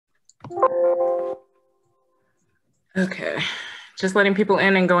Okay, just letting people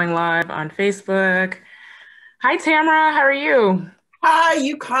in and going live on Facebook. Hi, Tamara, how are you? Hi,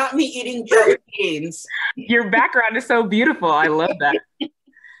 you caught me eating jelly beans. Your background is so beautiful. I love that.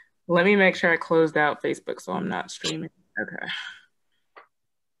 Let me make sure I closed out Facebook so I'm not streaming. Okay.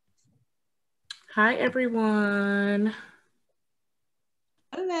 Hi, everyone.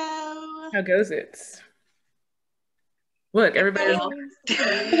 Hello. How goes it? Look, everybody.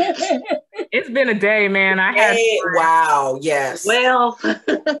 It's been a day, man. Wow, yes. Well, I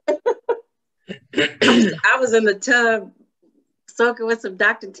was in the tub soaking with some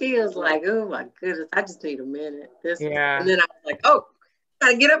Dr. Teals, like, oh my goodness, I just need a minute. Yeah. And then I was like, oh,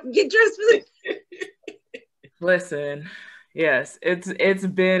 gotta get up and get dressed for this. Listen, yes, it's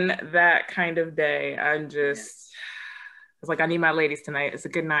been that kind of day. It's like I need my ladies tonight. It's a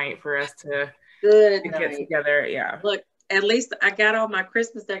good night for us to get together. Yeah. Look, at least I got all my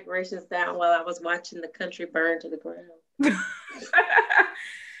Christmas decorations down while I was watching the country burn to the ground.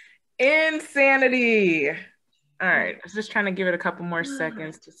 Insanity. All right, I was just trying to give it a couple more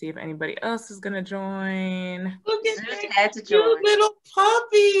seconds to see if anybody else is gonna join. Look at that cute little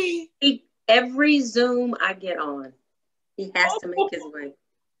puppy. Every Zoom I get on, he has to make his way.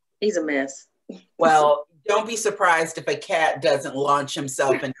 He's a mess. Well, don't be surprised if a cat doesn't launch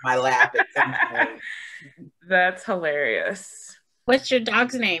himself into my lap at some point. That's hilarious. What's your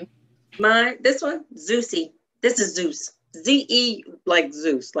dog's name? This one, Zeusy. This is Zeus. Z-E, like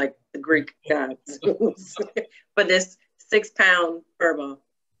Zeus, like the Greek god Zeus. But this 6-pound furball.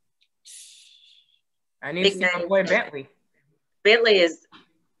 I need to see my boy Bentley. Bentley is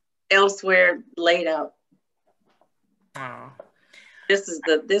elsewhere laid out. Oh. This is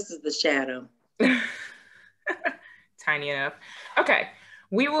the shadow. Tiny enough. Okay.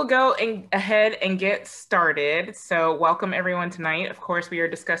 We will go ahead and get started. So welcome everyone tonight. Of course, we are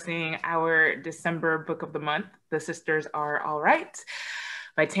discussing our December book of the month, The Sisters Are All Right,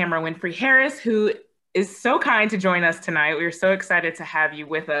 by Tamara Winfrey-Harris, who is so kind to join us tonight. We are so excited to have you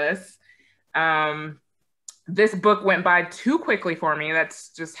with us. This book went by too quickly for me. That's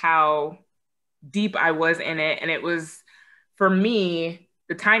just how deep I was in it. And it was, for me,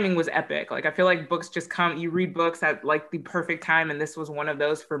 the timing was epic. Like, I feel like books just come, you read books at like the perfect time. And this was one of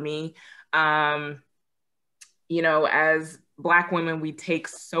those for me. You know, as Black women, we take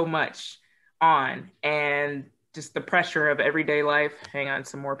so much on, and just the pressure of everyday life. Hang on,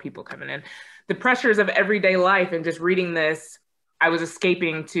 some more people coming in. The pressures of everyday life, and just reading this, I was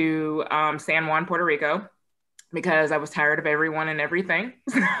escaping to San Juan, Puerto Rico, because I was tired of everyone and everything.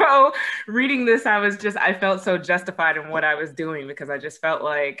 So reading this, I felt so justified in what I was doing, because I just felt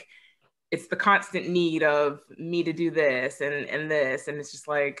like it's the constant need of me to do this and this. And it's just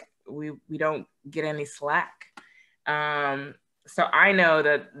like, we don't get any slack. So I know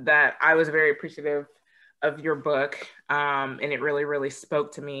that I was very appreciative of your book, and it really, really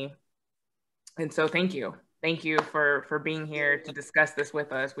spoke to me. And so thank you. Thank you for being here to discuss this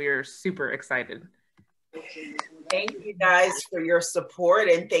with us. We are super excited. Thank you guys for your support,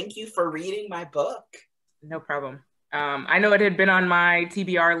 and thank you for reading my book. No problem. I know it had been on my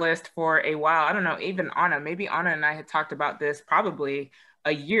TBR list for a while. I don't know, even maybe Anna and I had talked about this probably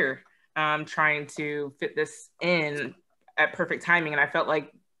a year, trying to fit this in at perfect timing. And I felt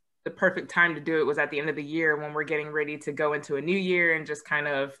like the perfect time to do it was at the end of the year, when we're getting ready to go into a new year, and just kind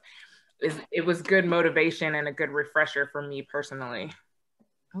of, it was good motivation and a good refresher for me personally.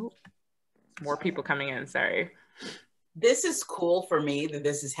 Oh, more people coming in, sorry. This is cool for me that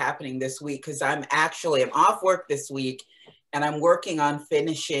this is happening this week, because I'm off work this week, and I'm working on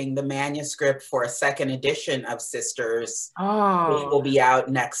finishing the manuscript for a second edition of Sisters, which will be out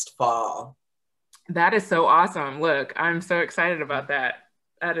next fall. That is so awesome. Look, I'm so excited about that.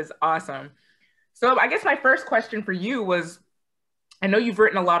 That is awesome. So I guess my first question for you was, I know you've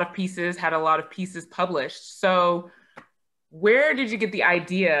written a lot of pieces, had a lot of pieces published. So where did you get the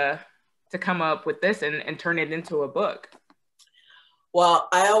idea to come up with this and turn it into a book? Well,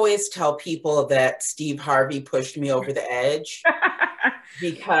 I always tell people that Steve Harvey pushed me over the edge,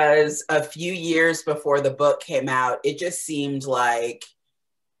 because a few years before the book came out, it just seemed like,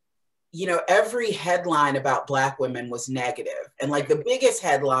 you know, every headline about Black women was negative. And like the biggest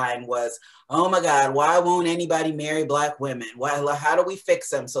headline was, oh my God, why won't anybody marry Black women? How do we fix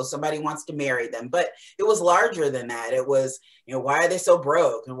them so somebody wants to marry them? But it was larger than that. It was, you know, why are they so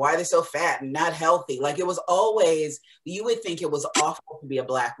broke, and why are they so fat and not healthy? Like, it was always, you would think it was awful to be a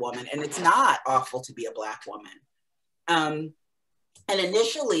Black woman, and it's not awful to be a Black woman. And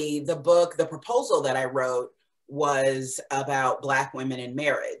initially the proposal that I wrote was about Black women in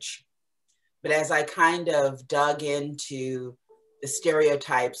marriage. But as I kind of dug into the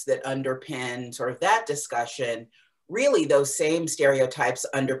stereotypes that underpin sort of that discussion, really those same stereotypes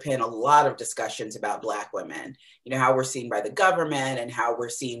underpin a lot of discussions about Black women, you know, how we're seen by the government and how we're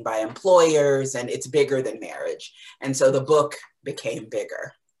seen by employers, and it's bigger than marriage. And so the book became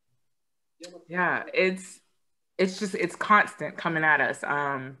bigger. Yeah, it's constant coming at us.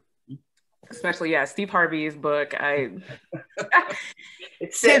 Especially, yeah, Steve Harvey's book.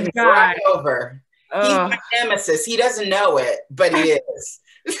 It's sitting right over. He's my nemesis. He doesn't know it, but he is.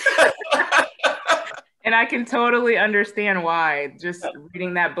 And I can totally understand why, just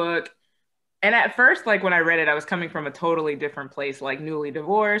reading that book. And at first, like when I read it, I was coming from a totally different place, like newly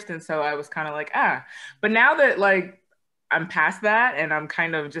divorced. And so I was kind of like, but now that like I'm past that and I'm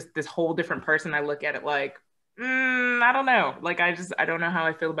kind of just this whole different person, I look at it like, I don't know. Like, I don't know how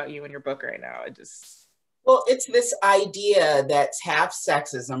I feel about you and your book right now. Well, it's this idea that's half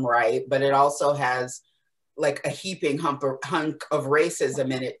sexism, right? But it also has like a heaping hunk of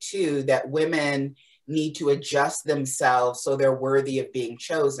racism in it too, that women need to adjust themselves so they're worthy of being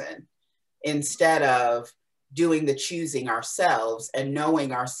chosen, instead of doing the choosing ourselves and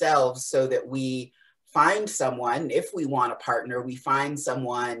knowing ourselves so that we find someone, if we want a partner, we find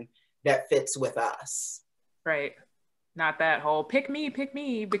someone that fits with us. Right. Not that whole pick me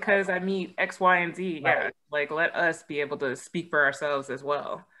because I meet X, Y, and Z. Right. Yeah. Like, let us be able to speak for ourselves as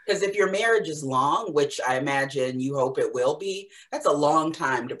well. Because if your marriage is long, which I imagine you hope it will be, that's a long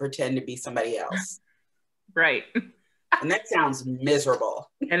time to pretend to be somebody else. Right. And that sounds miserable.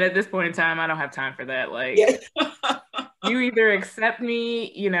 And at this point in time, I don't have time for that. Like, you either accept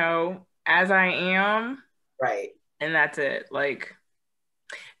me, you know, as I am. Right. And that's it. Like,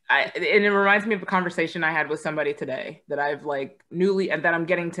 and it reminds me of a conversation I had with somebody today that I've like that I'm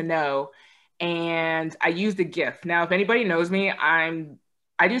getting to know. And I used a GIF. Now, if anybody knows me, I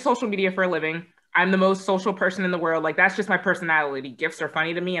do social media for a living. I'm the most social person in the world. Like, that's just my personality. GIFs are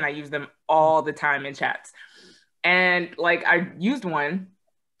funny to me and I use them all the time in chats. And like, I used one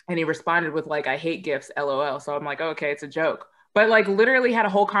and he responded with like, I hate GIFs, LOL. So I'm like, okay, it's a joke. But like literally had a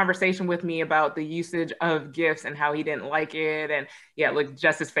whole conversation with me about the usage of GIFs and how he didn't like it. And yeah, like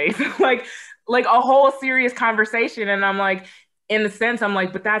just his face, like a whole serious conversation. And I'm like, in the sense, I'm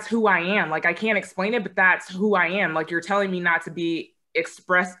like, but that's who I am. Like, I can't explain it, but that's who I am. Like, you're telling me not to be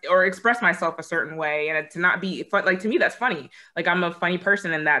express myself a certain way and to not be fun. Like, to me, that's funny. Like, I'm a funny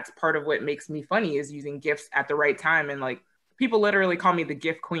person. And that's part of what makes me funny, is using GIFs at the right time. And like, people literally call me the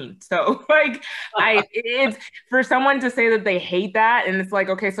GIF queen. So like, it's for someone to say that they hate that. And it's like,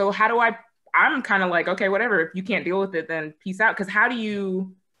 okay, so how do I'm kind of like, okay, whatever. If you can't deal with it, then peace out. Cause how do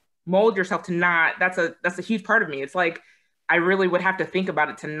you mold yourself to not, that's a huge part of me. It's like, I really would have to think about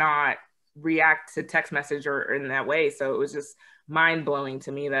it to not react to text message or in that way. So it was just mind blowing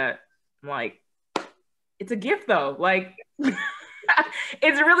to me that I'm like, it's a GIF though. Like,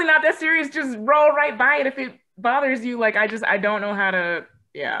 it's really not that serious. Just roll right by it. If it bothers you, like, I don't know how to,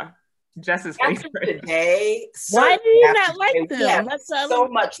 Jess's face today. Why do you not like them? That's so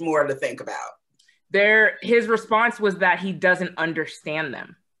much more to think about. His response was that he doesn't understand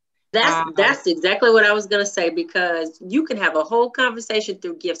them. That's exactly what I was gonna say, because you can have a whole conversation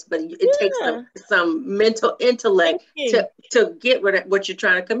through GIFs, but it takes some mental intellect to get what you're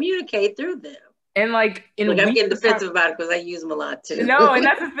trying to communicate through them. And like, I'm getting defensive about it because I use them a lot too. No, and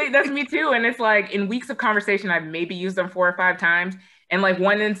that's the thing. That's me too. And it's like, in weeks of conversation, I've maybe used them 4 or 5 times. And like,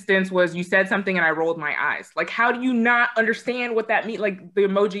 one instance was you said something and I rolled my eyes. Like, how do you not understand what that means? Like, the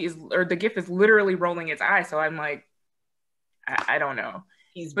emoji or the GIF is literally rolling its eyes. So I'm like, I don't know.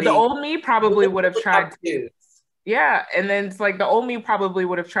 But the old me probably would have tried to. Yeah. And then it's like, the old me probably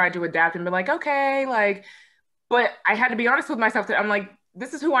would have tried to adapt and be like, okay, like, but I had to be honest with myself that I'm like,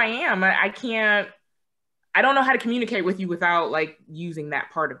 this is who I am. I don't know how to communicate with you without like using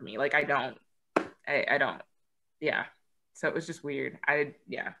that part of me. Like, I don't. Yeah. So it was just weird.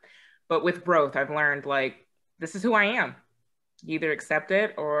 But with growth, I've learned like, this is who I am. You either accept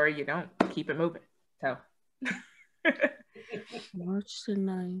it or you don't. Keep it moving. So. March the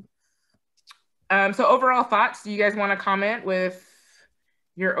 9th. So overall thoughts, do you guys want to comment with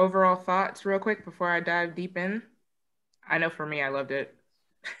your overall thoughts real quick before I dive deep in? I know for me, I loved it.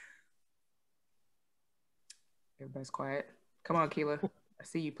 Everybody's quiet. Come on, Keela. I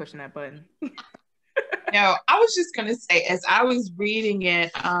see you pushing that button. No, I was just going to say, as I was reading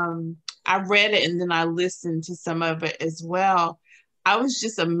it, I read it and then I listened to some of it as well. I was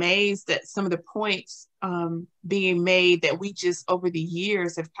just amazed at some of the points being made that we just over the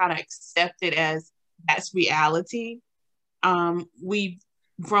years have kind of accepted as that's reality. We've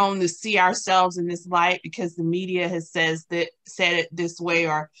grown to see ourselves in this light because the media has said it this way,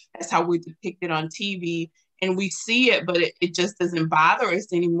 or that's how we're depicted on TV. and we see it, but it just doesn't bother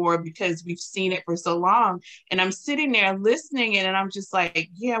us anymore because we've seen it for so long. And I'm sitting there listening and I'm just like,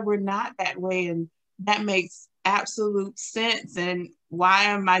 yeah, we're not that way. And that makes absolute sense. And why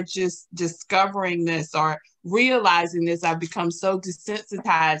am I just discovering this or realizing this? I've become so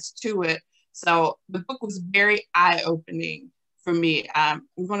desensitized to it. So the book was very eye-opening for me. I'm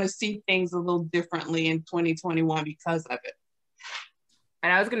going to see things a little differently in 2021 because of it.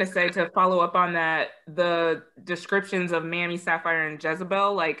 And I was going to say, to follow up on that, the descriptions of Mammy, Sapphire, and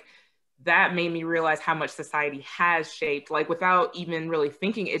Jezebel, like, that made me realize how much society has shaped, like, without even really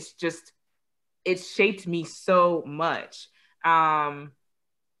thinking. It's shaped me so much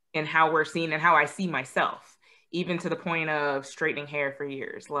in how we're seen and how I see myself, even to the point of straightening hair for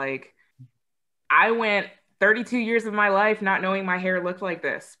years. Like, I went 32 years of my life not knowing my hair looked like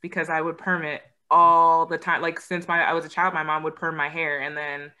this because I would perm it all the time. Like, since I was a child, my mom would perm my hair, and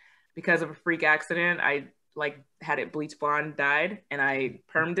then because of a freak accident, I like had it bleach blonde dyed, and I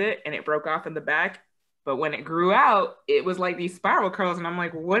permed it and it broke off in the back. But when it grew out, it was like these spiral curls, and I'm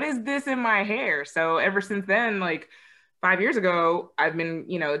like, what is this in my hair? So ever since then, like 5 years ago, I've been,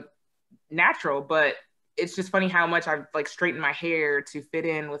 natural. But it's just funny how much I've like straightened my hair to fit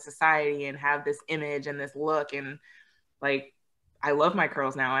in with society and have this image and this look. And like, I love my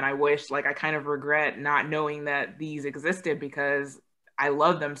curls now, and I wish, like, I kind of regret not knowing that these existed because I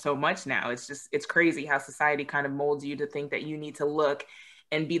love them so much now. It's crazy how society kind of molds you to think that you need to look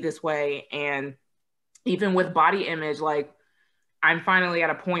and be this way. And even with body image, like, I'm finally at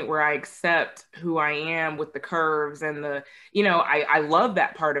a point where I accept who I am with the curves and I love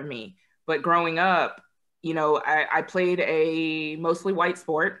that part of me. But growing up, I played a mostly white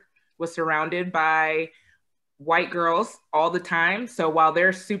sport, was surrounded by white girls all the time. So while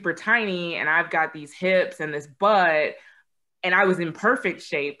they're super tiny and I've got these hips and this butt, and I was in perfect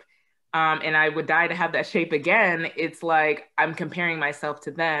shape, and I would die to have that shape again, it's like I'm comparing myself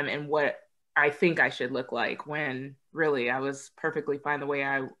to them and what I think I should look like, when really I was perfectly fine the way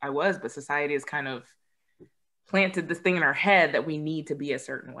I was. But society has kind of planted this thing in our head that we need to be a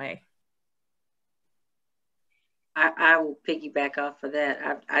certain way. I will piggyback off of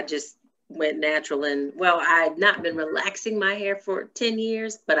that. I just went natural, and I had not been relaxing my hair for 10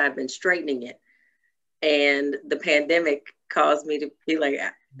 years, but I've been straightening it. And the pandemic caused me to be like,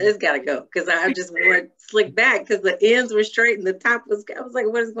 this gotta go, because I just wore it slick back because the ends were straight and the top was, I was like,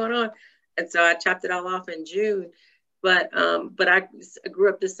 what is going on? And so I chopped it all off in June. But I grew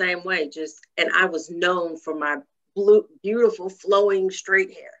up the same way, and I was known for my beautiful flowing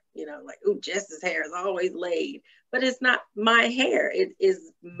straight hair. Like, ooh, Jess's hair is always laid, but it's not my hair. It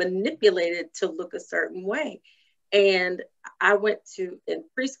is manipulated to look a certain way. And I went in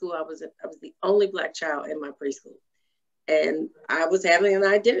preschool, I was the only Black child in my preschool. And I was having an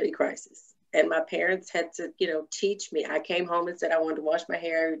identity crisis. And my parents had to, teach me. I came home and said I wanted to wash my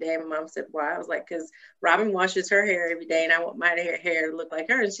hair every day. And my mom said, why? I was like, because Robin washes her hair every day and I want my hair to look like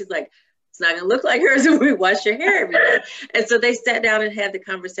her. And she's like, it's not going to look like hers when we wash your hair every day. And so they sat down and had the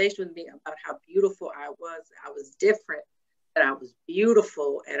conversation with me about how beautiful I was. I was different, but I was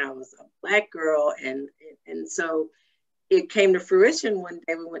beautiful, and I was a Black girl. And so it came to fruition one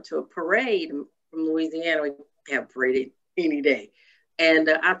day. We went to a parade from Louisiana. We have paraded any day. And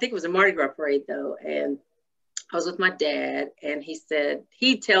I think it was a Mardi Gras parade though. And I was with my dad, and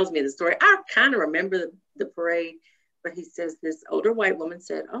he tells me the story. I kind of remember the parade. But he says, this older white woman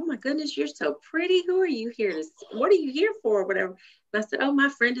said, oh my goodness, you're so pretty. Who are you here to see? What are you here for? Or whatever. And I said, oh, my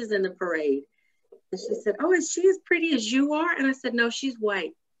friend is in the parade. And she said, oh, is she as pretty as you are? And I said, no, she's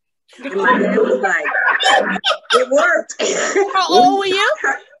white. And my dad was like, it worked. How old were you?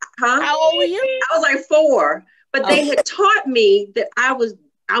 Huh? How old were you? I was like 4. But they had taught me that I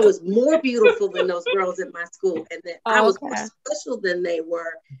was more beautiful than those girls at my school, and that I was more special than they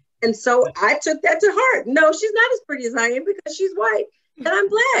were. And so I took that to heart. No, she's not as pretty as I am because she's white and I'm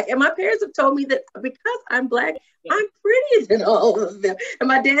Black. And my parents have told me that because I'm Black, I'm prettier than all of them. And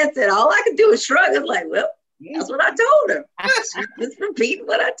my dad said, all I could do is shrug. I was like, well, that's what I told her. She's just repeating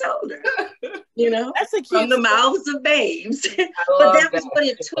what I told her. That's a from the mouths of babes. But that was what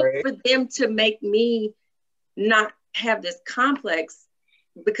it took for them to make me not have this complex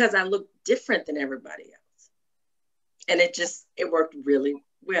because I looked different than everybody else. And it worked really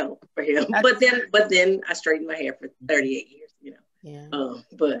well for him. But then I straightened my hair for 38 years, Yeah.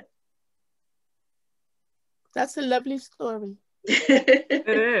 But that's a lovely story. It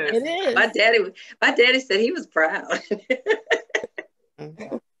is. It is. My daddy said he was proud.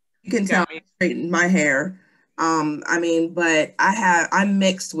 You can tell I straightened my hair. But I'm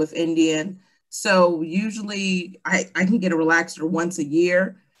mixed with Indian. So usually I can get a relaxer once a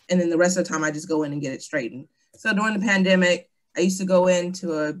year. And then the rest of the time I just go in and get it straightened. So during the pandemic, I used to go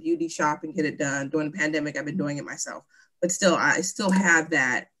into a beauty shop and get it done. During the pandemic, I've been doing it myself. But still, I still have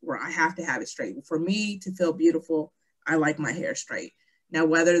that where I have to have it straightened. For me to feel beautiful, I like my hair straight. Now,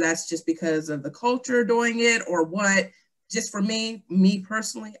 whether that's just because of the culture doing it or what, just for me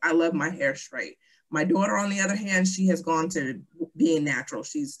personally, I love my hair straight. My daughter, on the other hand, she has gone to being natural.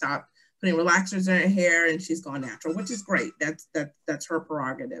 She's stopped putting relaxers in her hair and she's gone natural, which is great. That's her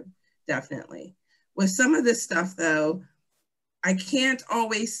prerogative, definitely. With some of this stuff though, I can't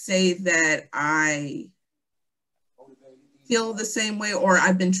always say that I feel the same way or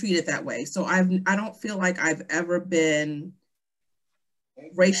I've been treated that way. So I don't feel like I've ever been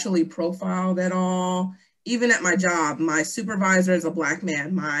racially profiled at all. Even at my job, my supervisor is a Black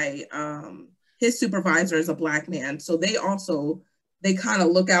man. His supervisor is a Black man. So they kind of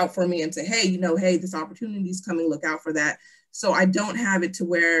look out for me and say, hey, hey, this opportunity is coming, look out for that. So I don't have it to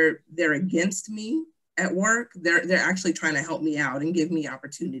where they're against me at work. They're actually trying to help me out and give me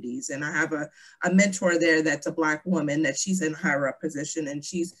opportunities. And I have a mentor there that's a Black woman that she's in higher up position and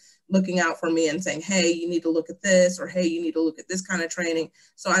she's looking out for me and saying, hey, you need to look at this, or hey, you need to look at this kind of training.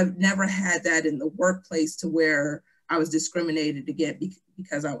 So I've never had that in the workplace to where I was discriminated against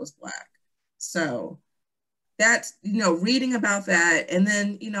because I was Black. So that's, reading about that. And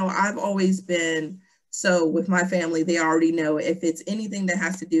then, I've always been, so with my family, they already know if it's anything that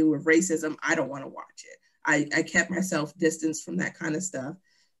has to do with racism, I don't want to watch it. I kept myself distanced from that kind of stuff.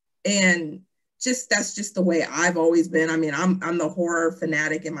 And that's just the way I've always been. I mean, I'm the horror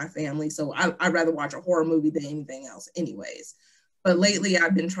fanatic in my family, so I'd rather watch a horror movie than anything else anyways. But lately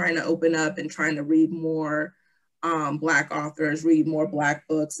I've been trying to open up and trying to read more Black authors, read more Black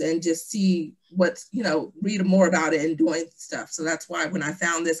books, and just see what's, read more about it and doing stuff. So that's why when I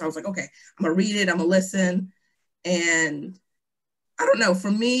found this, I was like, okay, I'm gonna read it, I'm gonna listen. And I don't know,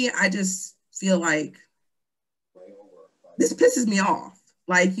 for me, I just feel like this pisses me off.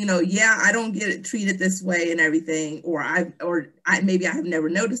 Like, yeah, I don't get it treated this way and everything, or maybe I have never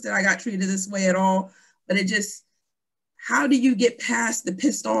noticed that I got treated this way at all, but it just, how do you get past the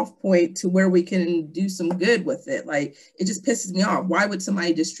pissed off point to where we can do some good with it? Like, it just pisses me off. Why would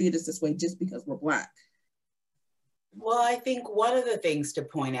somebody just treat us this way just because we're Black? Well, I think one of the things to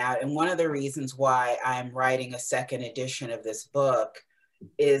point out, and one of the reasons why I'm writing a second edition of this book,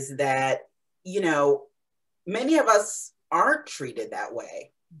 is that, many of us aren't treated that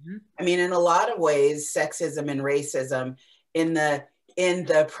way. Mm-hmm. I mean, in a lot of ways, sexism and racism, in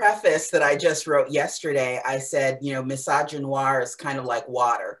the preface that I just wrote yesterday, I said, misogynoir is kind of like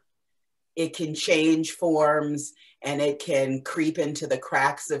water. It can change forms and it can creep into the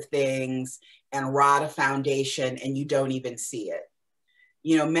cracks of things and rot a foundation and you don't even see it.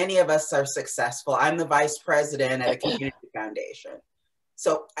 Many of us are successful. I'm the vice president at a community foundation.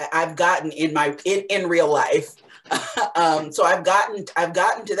 So I've gotten in real life. So I've gotten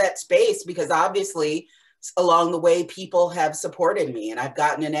to that space because obviously along the way, people have supported me and I've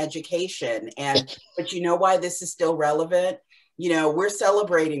gotten an education. But you know why this is still relevant? We're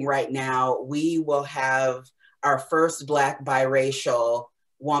celebrating right now. We will have our first Black biracial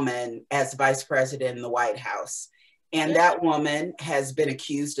woman as vice president in the White House. And that woman has been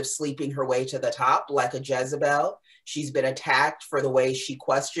accused of sleeping her way to the top like a Jezebel. She's been attacked for the way she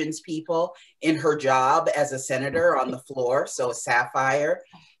questions people in her job as a senator on the floor, so a Sapphire.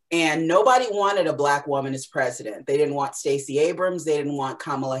 And nobody wanted a Black woman as president. They didn't want Stacey Abrams. They didn't want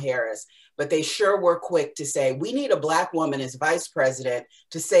Kamala Harris. But they sure were quick to say, we need a Black woman as vice president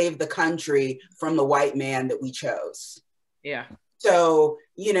to save the country from the white man that we chose. Yeah. So,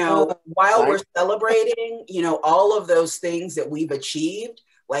 while we're celebrating, all of those things that we've achieved,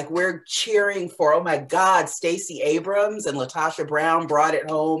 like we're cheering for, oh my God, Stacey Abrams and LaTosha Brown brought it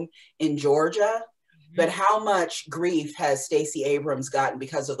home in Georgia. But how much grief has Stacey Abrams gotten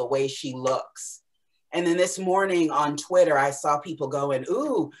because of the way she looks? And then this morning on Twitter, I saw people going,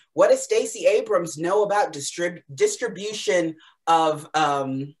 ooh, what does Stacey Abrams know about distribution of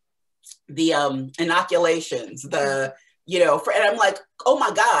the inoculations, and I'm like, oh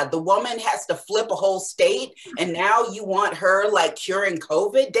my God, the woman has to flip a whole state and now you want her like curing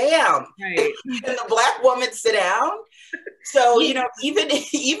COVID? Damn. Right. Can the Black woman sit down? So, even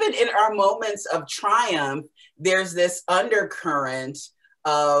in our moments of triumph, there's this undercurrent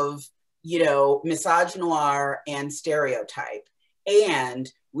of, misogynoir and stereotype. And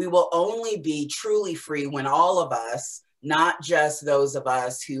we will only be truly free when all of us, not just those of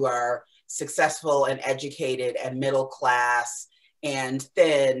us who are successful and educated and middle class and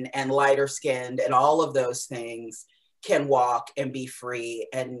thin and lighter skinned and all of those things, can walk and be free.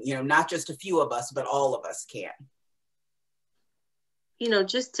 And, not just a few of us, but all of us can. You know,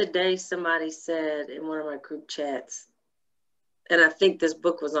 just today, somebody said in one of my group chats, and I think this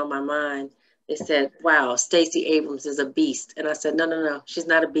book was on my mind. They said, wow, Stacey Abrams is a beast. And I said, no, no, no, she's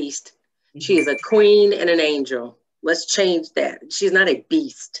not a beast. She is a queen and an angel. Let's change that. She's not a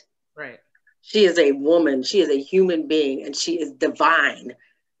beast. Right. She is a woman. She is a human being, and she is divine.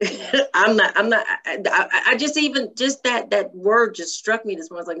 I just that word just struck me this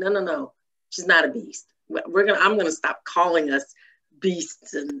morning. I was like, no, no, no, she's not a beast. I'm going to stop calling us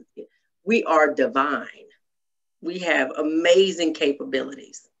beasts. And we are divine. We have amazing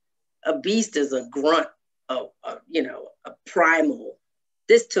capabilities. A beast is a grunt, a primal.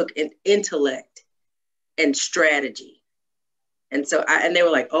 This took an intellect and strategy. And so and they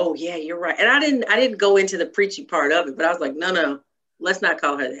were like, oh yeah, you're right. And I didn't go into the preachy part of it, but I was like, no, let's not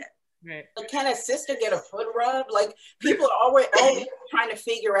call her that. Right. But can a sister get a foot rub? Like, people are always trying to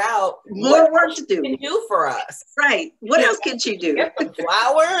figure out more work to do. Can do for us. Right. What else can she do? Get some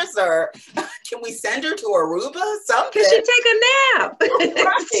flowers, or can we send her to Aruba? Something. Can she take a nap?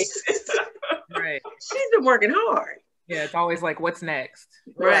 Right. She's been working hard. Yeah, it's always like, what's next?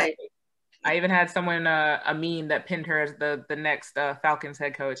 Right. I even had someone, a meme that pinned her as the next Falcons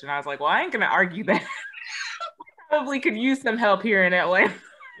head coach. And I was like, well, I ain't going to argue that. Probably could use some help here in Atlanta.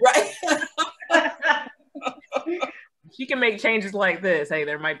 Right. She can make changes like this. Hey,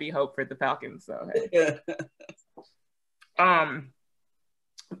 there might be hope for the Falcons. So, hey.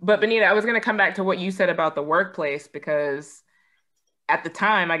 But Benita, I was going to come back to what you said about the workplace, because at the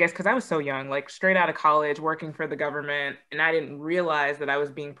time, I guess, because I was so young, like straight out of college, working for the government, and I didn't realize that I was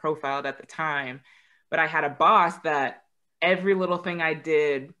being profiled at the time. But I had a boss that every little thing I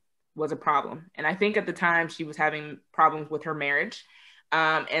did was a problem. And I think at the time she was having problems with her marriage.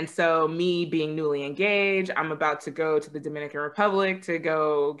 And so me being newly engaged, I'm about to go to the Dominican Republic to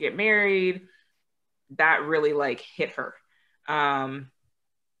go get married. That really like hit her.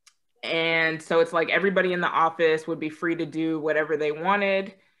 And so it's like everybody in the office would be free to do whatever they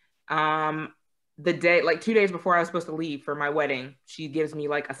wanted. The day, like 2 days before I was supposed to leave for my wedding, she gives me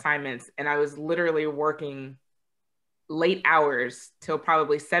like assignments, and I was literally working late hours till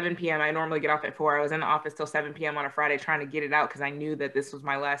probably 7 p.m. I normally get off at 4. I was in the office till 7 p.m. on a Friday trying to get it out because I knew that this was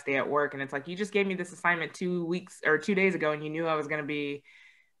my last day at work. And it's like, you just gave me this assignment 2 days ago, and you knew I was going to be,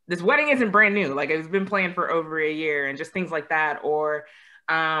 this wedding isn't brand new. Like, it's been planned for over a year, and just things like that. Or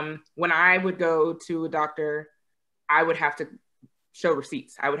when I would go to a doctor, I would have to show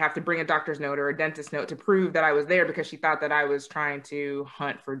receipts. I would have to bring a doctor's note or a dentist note to prove that I was there, because she thought that I was trying to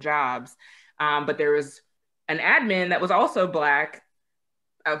hunt for jobs. But there was an admin that was also Black.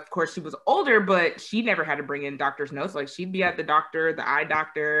 Of course, she was older, but she never had to bring in doctor's notes. Like, she'd be at the doctor, the eye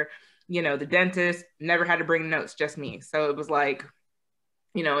doctor, the dentist, never had to bring notes, just me. So it was like,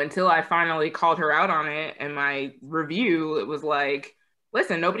 until I finally called her out on it in my review, it was like,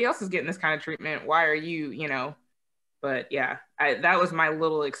 listen, nobody else is getting this kind of treatment. Why are you, But yeah, that was my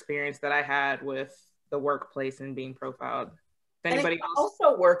little experience that I had with the workplace and being profiled. If anybody else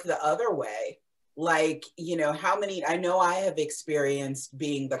also work the other way. Like, I know I have experienced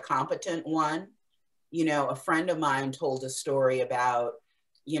being the competent one. A friend of mine told a story about,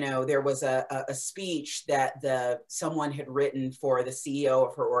 there was a speech that someone had written for the CEO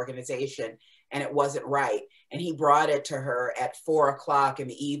of her organization, and it wasn't right. And he brought it to her at 4:00 in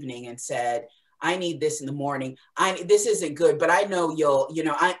the evening and said, I need this in the morning. This isn't good, but I know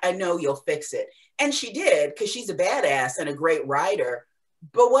I know you'll fix it. And she did, because she's a badass and a great writer.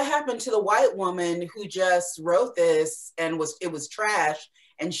 But what happened to the white woman who just wrote this and it was trash,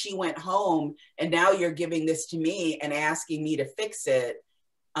 and she went home, and now you're giving this to me and asking me to fix it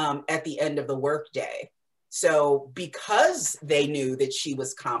at the end of the workday. So because they knew that she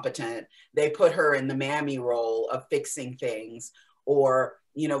was competent, they put her in the mammy role of fixing things, or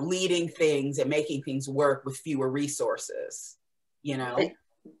leading things and making things work with fewer resources. I know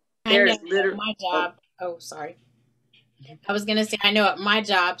at my job. Oh, sorry. I was gonna say, I know at my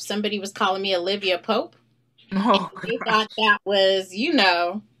job, somebody was calling me Olivia Pope. Oh, they thought that was,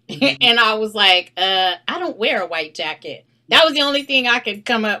 and I was like, I don't wear a white jacket. That was the only thing I could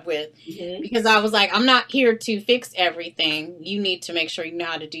come up with, because I was like, I'm not here to fix everything. You need to make sure you know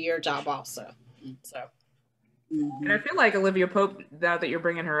how to do your job also. So. And I feel like Olivia Pope, now that you're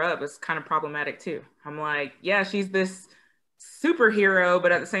bringing her up, is kind of problematic too. I'm like, yeah, she's this superhero,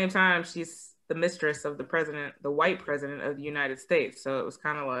 but at the same time, she's the mistress of the president, the white president of the United States. So it was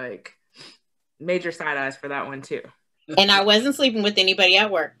kind of like major side eyes for that one too. And I wasn't sleeping with anybody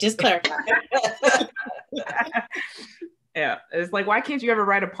at work. Just clarify. Yeah, it's like, why can't you ever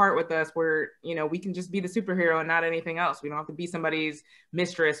write a part with us where, we can just be the superhero and not anything else? We don't have to be somebody's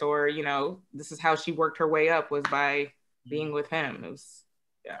mistress, or, this is how she worked her way up, was by being with him. It was,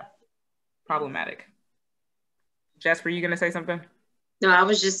 yeah, problematic. Jess, were you going to say something? No, I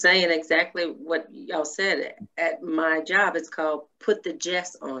was just saying exactly what y'all said. At my job, it's called put the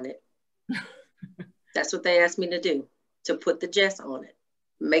Jess on it. That's what they asked me to do, to put the Jess on it.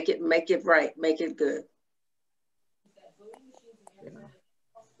 Make it right, make it good.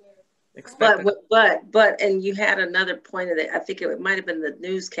 But, and you had another point of it. I think it might have been the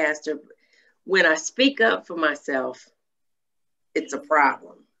newscaster. When I speak up for myself, it's a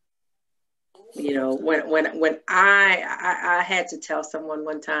problem. You know, when I had to tell someone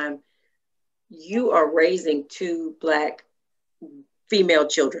one time, you are raising 2 Black female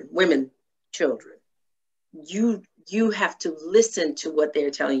children, women children. You have to listen to what they're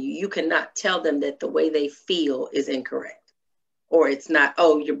telling you. You cannot tell them that the way they feel is incorrect, or it's not,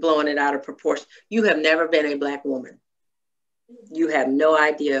 oh, you're blowing it out of proportion. You have never been a Black woman. You have no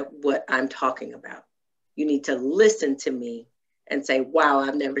idea what I'm talking about. You need to listen to me and say, wow,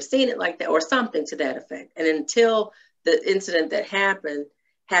 I've never seen it like that, or something to that effect. And until the incident that happened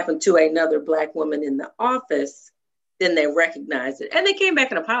to another Black woman in the office, then they recognized it. And they came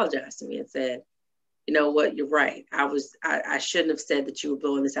back and apologized to me and said, you know what, you're right. I shouldn't have said that you were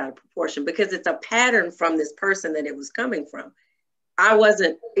blowing this out of proportion, because it's a pattern from this person that it was coming from. I was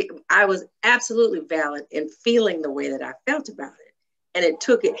absolutely valid in feeling the way that I felt about it. And it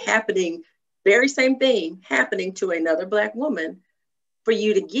took it happening, very same thing happening to another Black woman for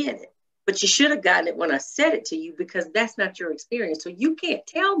you to get it. But you should have gotten it when I said it to you, because that's not your experience. So you can't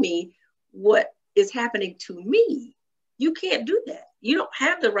tell me what is happening to me. You can't do that. You don't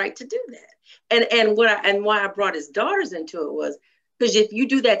have the right to do that. And why I brought his daughters into it was because if you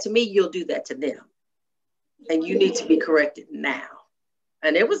do that to me, you'll do that to them. And you need to be corrected now.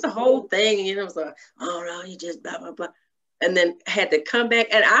 And it was the whole thing. And it was like, oh no, you just blah, blah, blah. And then had to come back.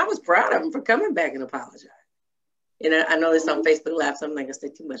 And I was proud of him for coming back and apologizing. And I know this on Facebook Live, so I'm not gonna say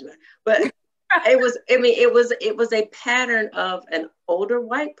too much about it. But it was a pattern of an older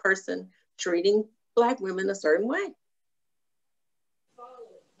white person treating Black women a certain way.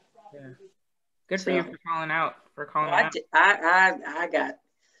 Yeah. Good for you for calling out. I got,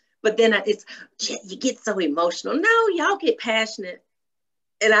 but then you get so emotional. No, y'all get passionate,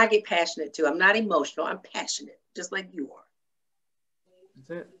 and I get passionate too. I'm not emotional. I'm passionate, just like you are.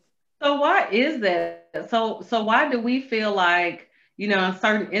 That's it. So why is that? So why do we feel like, you know, in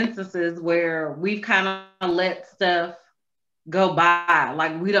certain instances where we've kind of let stuff go by,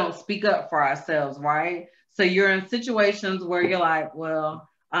 like we don't speak up for ourselves, right? So you're in situations where you're like, well,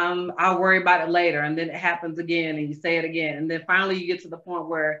 I'll worry about it later. And then it happens again and you say it again. And then finally you get to the point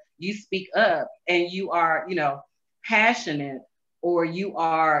where you speak up and you are, you know, passionate, or you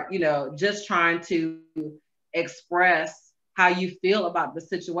are, you know, just trying to express how you feel about the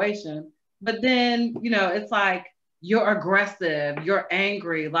situation. But then, you know, it's like you're aggressive, you're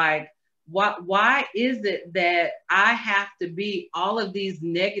angry. Like, why is it that I have to be all of these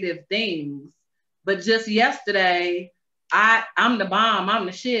negative things? But just yesterday, I'm the bomb, I'm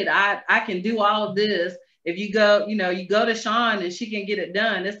the shit. I can do all of this. If you go, you know, you go to Sean and she can get it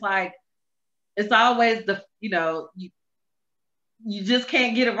done. It's like, it's always the, you know, you just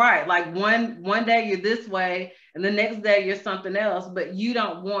can't get it right. Like one day you're this way and the next day you're something else, but you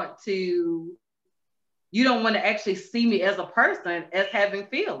don't want to actually see me as a person as having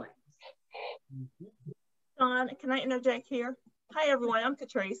feelings. Sean, can I interject here? Hi everyone, I'm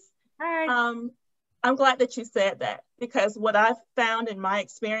Catrice. Hi. I'm glad that you said that, because what I've found in my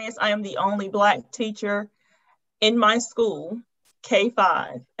experience, I am the only Black teacher in my school,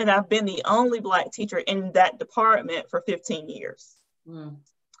 K-5, and I've been the only Black teacher in that department for 15 years.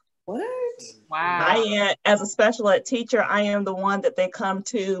 What? Wow. As a special ed teacher, I am the one that they come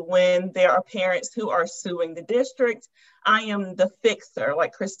to when there are parents who are suing the district. I am the fixer,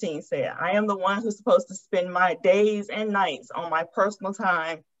 like Christine said. I am the one who's supposed to spend my days and nights on my personal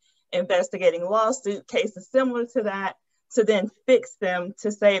time investigating lawsuit cases similar to that, to then fix them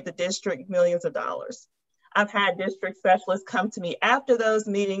to save the district millions of dollars. I've had district specialists come to me after those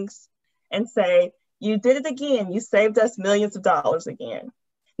meetings and say, you did it again. You saved us millions of dollars again.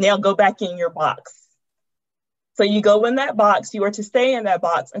 Now go back in your box. So you go in that box, you are to stay in that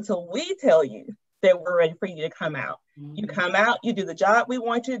box until we tell you that we're ready for you to come out. Mm-hmm. You come out, you do the job we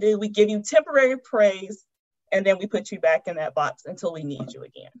want you to do, we give you temporary praise, and then we put you back in that box until we need you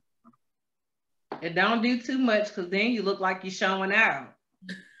again. And don't do too much, because then you look like you're showing out.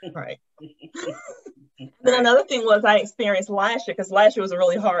 Right. Then another thing was I experienced last year, because last year was a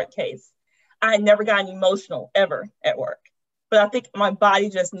really hard case. I had never gotten emotional ever at work. But I think my body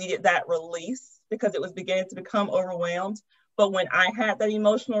just needed that release because it was beginning to become overwhelmed. But when I had that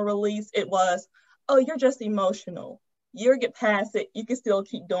emotional release, it was, oh, you're just emotional. you get past it, you can still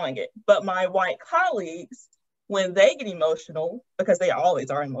keep doing it. But my white colleagues, when they get emotional, because they always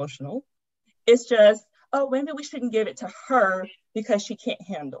are emotional, it's just, oh, maybe we shouldn't give it to her because she can't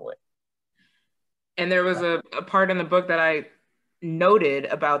handle it. And there was a part in the book that I noted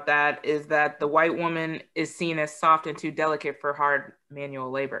about that, is that the white woman is seen as soft and too delicate for hard manual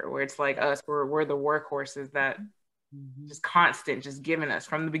labor, where it's like us, we're the workhorses that just constant, just giving us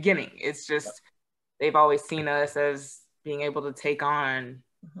from the beginning. It's just, they've always seen us as being able to take on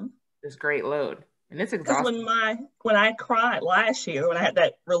this great load. And it's exhausting. Because when I cried last year, when I had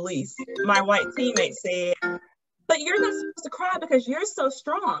that release, my white teammate said, but you're not supposed to cry because you're so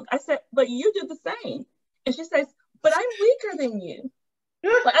strong. I said, but you do the same. And she says, but I'm weaker than you.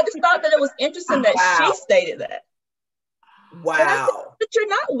 Like, I just thought that it was interesting that she stated that. Wow. Said, but you're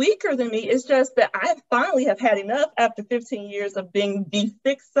not weaker than me. It's just that I finally have had enough after 15 years of being the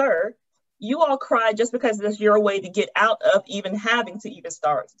fixer. You all cry just because that's your way to get out of even having to even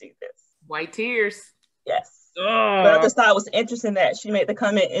start to do this. White tears. Yes. But I just thought it was interesting that she made the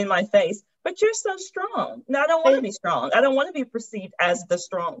comment in my face, but you're so strong. No, I don't want to be strong. I don't want to be perceived as the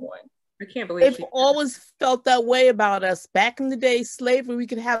strong one. I can't believe they've always felt that way about us. Back in the day, slavery, we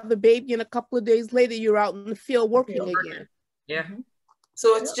could have the baby and a couple of days later you're out in the field working again. Yeah.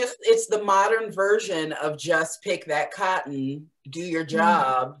 So it's the modern version of just pick that cotton, do your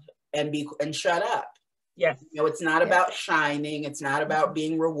job, and shut up. Yes. You know, it's not about shining. It's not about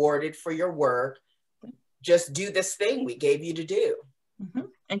being rewarded for your work. Just do this thing we gave you to do.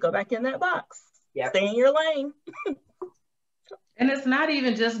 And go back in that box. Yep. Stay in your lane. And it's not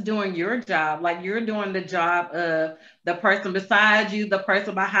even just doing your job. Like, you're doing the job of the person beside you, the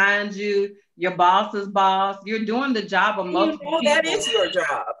person behind you, your boss's boss. You're doing the job of multiple people. That is your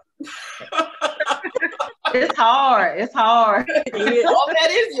job. It's hard. It's hard. That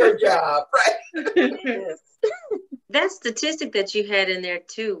is your job, right? That statistic that you had in there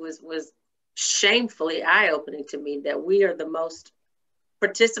too was shamefully eye-opening to me, that we are the most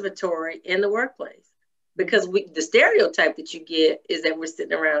participatory in the workplace, because the stereotype that you get is that we're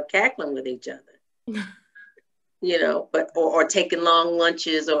sitting around cackling with each other, you know, but or taking long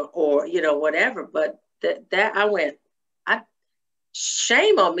lunches or you know, whatever. But that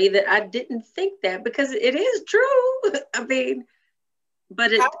shame on me that I didn't think that, because it is true. I mean,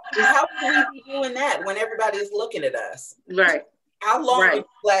 but how can we be doing that when everybody's looking at us? Right. How long does it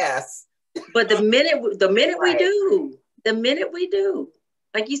last? But the minute we do,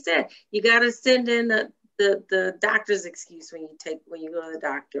 like you said, you got to send in the doctor's excuse when you go to the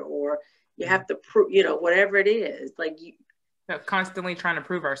doctor, or you have to prove, you know, whatever it is, like you constantly trying to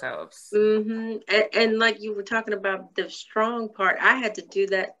prove ourselves. And like you were talking about the strong part, I had to do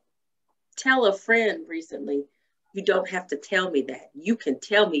that. Tell a friend recently, you don't have to tell me that. You can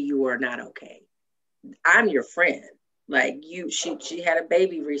tell me you are not okay. I'm your friend. Like she had a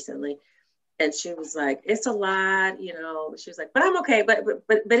baby recently, and she was like, it's a lot, you know. She was like, but I'm okay, but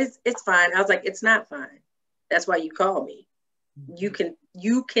it's fine. I was like, it's not fine. That's why you call me. You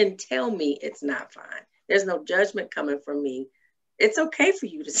can tell me it's not fine. There's no judgment coming from me. It's okay for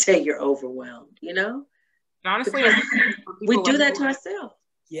you to say you're overwhelmed, you know? And honestly, we do that to ourselves.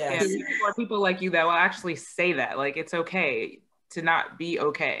 Yes. Yeah, or people like you that will actually say that, like, it's okay to not be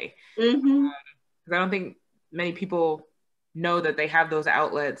okay. Mm-hmm. I don't think many people know that they have those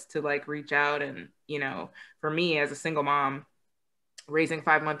outlets to like reach out. And, you know, for me as a single mom, raising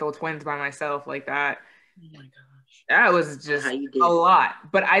 5-month-old twins by myself like that, oh my gosh, that was just a lot.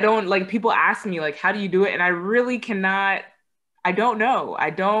 But I don't, like, people ask me like, how do you do it? And I really cannot, I don't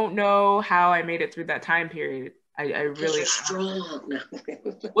know how I made it through that time period. I really, you're strong.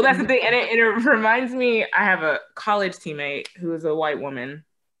 Well, that's the thing. And it reminds me, I have a college teammate who is a white woman,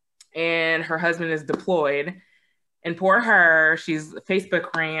 and her husband is deployed. And poor her, she's a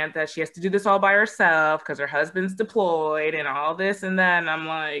Facebook rant that she has to do this all by herself because her husband's deployed and all this and that. And I'm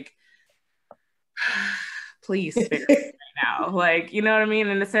like, please spare me right now. Like, you know what I mean?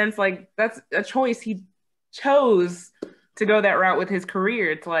 In a sense, like, that's a choice. He chose to go that route with his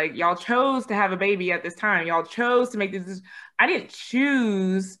career. It's like, y'all chose to have a baby at this time. Y'all chose to make this. I didn't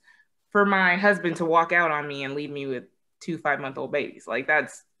choose for my husband to walk out on me and leave me with 2 5-month-old babies. Like,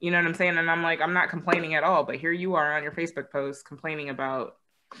 that's, you know what I'm saying? And I'm like, I'm not complaining at all, but here you are on your Facebook post complaining about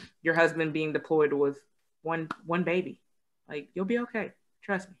your husband being deployed with one baby. Like, you'll be okay.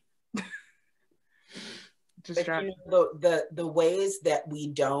 Trust me. Just try. You know, the ways that we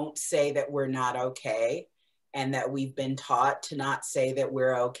don't say that we're not okay, and that we've been taught to not say that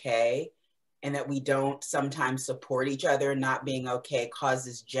we're okay, and that we don't sometimes support each other not being okay,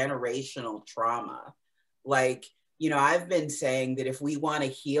 causes generational trauma. Like, you know, I've been saying that if we want to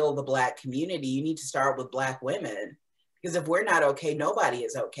heal the Black community, you need to start with Black women, Because if we're not okay, nobody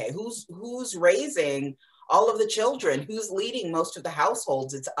is okay. Who's raising all of the children? Who's leading most of the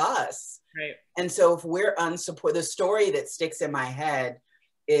households? It's us. Right. And so if we're unsupported, the story that sticks in my head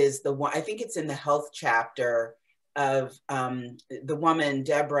is the one, I think it's in the health chapter, of the woman,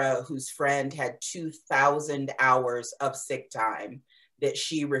 Deborah, whose friend had 2,000 hours of sick time that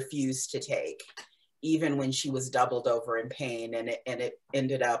she refused to take, even when she was doubled over in pain. And it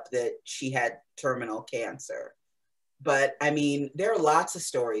ended up that she had terminal cancer. But I mean, there are lots of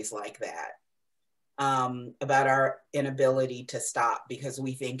stories like that, about our inability to stop because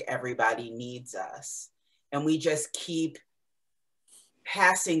we think everybody needs us. And we just keep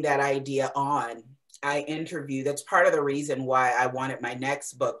passing that idea on. That's part of the reason why I wanted my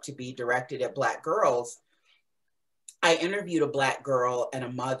next book to be directed at Black girls. I interviewed a Black girl and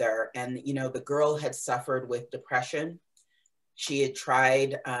a mother, and the girl had suffered with depression. She had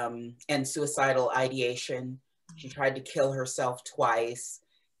tried, and suicidal ideation. She tried to kill herself twice.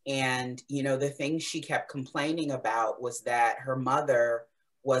 And, the thing she kept complaining about was that her mother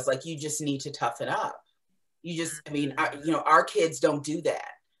was like, you just need to toughen up. Our kids don't do that.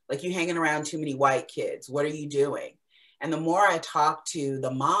 Like, you hanging around too many white kids. What are you doing? And the more I talked to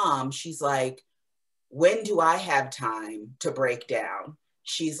the mom, she's like, when do I have time to break down?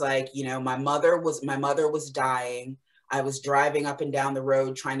 She's like, my mother was dying. I was driving up and down the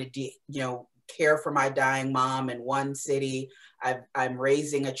road trying to, care for my dying mom in one city. I'm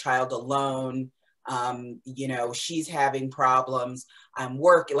raising a child alone. She's having problems. I'm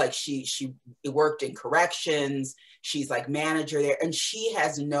working, like she worked in corrections. She's like manager there, and she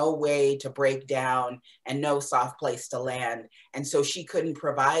has no way to break down and no soft place to land. And so she couldn't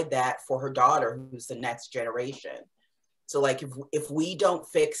provide that for her daughter, who's the next generation. So like, if we don't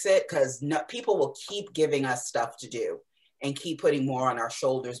fix it, because people will keep giving us stuff to do and keep putting more on our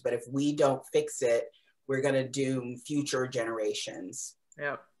shoulders. But if we don't fix it, we're going to doom future generations.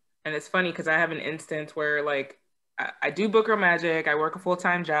 Yeah. And it's funny because I have an instance where, like, I do book girl magic. I work a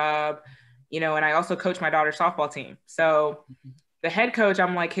full-time job, and I also coach my daughter's softball team. So the head coach,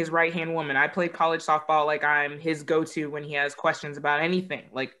 I'm like his right-hand woman. I played college softball. Like, I'm his go-to when he has questions about anything.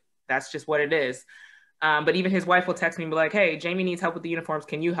 Like, that's just what it is. But even his wife will text me and be like, hey, Jamie needs help with the uniforms.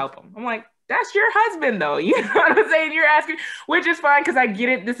 Can you help him? I'm like, that's your husband though. You know what I'm saying? You're asking, which is fine because I get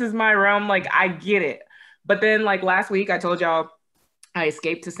it. This is my realm. Like, I get it. But then, like, last week, I told y'all I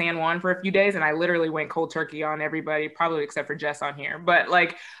escaped to San Juan for a few days, and I literally went cold turkey on everybody, probably except for Jess on here. But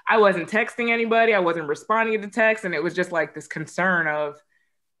like, I wasn't texting anybody. I wasn't responding to text. And it was just like this concern of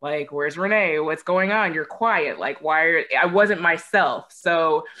like, where's Renee? What's going on? You're quiet. Like, I wasn't myself.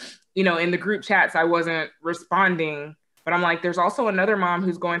 So, in the group chats, I wasn't responding, but I'm like, there's also another mom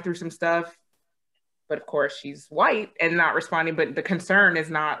who's going through some stuff. But of course, she's white and not responding. But the concern is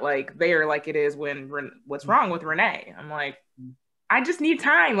not like there like it is when what's wrong with Renee. I'm like, I just need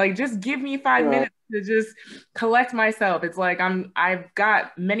time. Like, just give me 5 minutes to just collect myself. It's like I've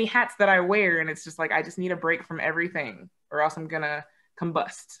got many hats that I wear, and it's just like I just need a break from everything, or else I'm gonna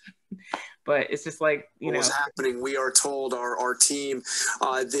combust. But it's just like, what's happening. We are told our team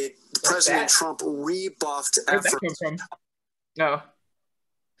that President Trump rebuffed efforts. No.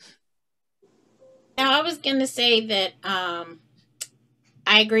 Now, I was going to say that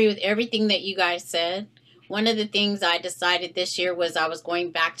I agree with everything that you guys said. One of the things I decided this year was I was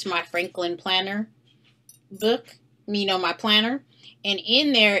going back to my Franklin Planner book, my planner. And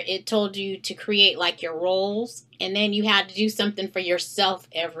in there, it told you to create like your roles. And then you had to do something for yourself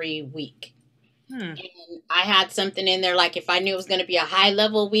every week. And I had something in there, like if I knew it was going to be a high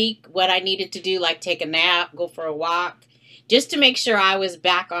level week, what I needed to do, like take a nap, go for a walk, just to make sure I was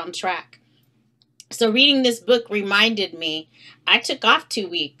back on track. So reading this book reminded me, I took off 2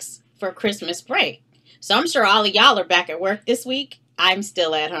 weeks for Christmas break. So I'm sure all of y'all are back at work this week. I'm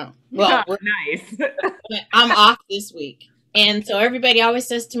still at home. Well, nice. I'm off this week. And so everybody always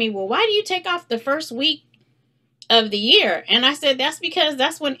says to me, well, why do you take off the first week of the year? And I said, that's because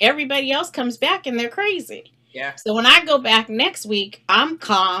that's when everybody else comes back and they're crazy. Yeah. So when I go back next week, I'm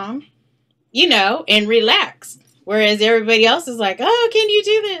calm, and relaxed. Whereas everybody else is like, oh, can you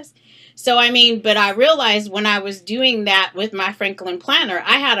do this? So, but I realized when I was doing that with my Franklin Planner,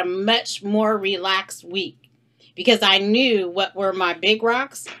 I had a much more relaxed week because I knew what were my big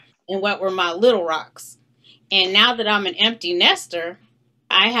rocks and what were my little rocks. And now that I'm an empty nester,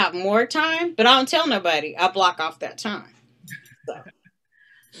 I have more time, but I don't tell nobody. I block off that time. So.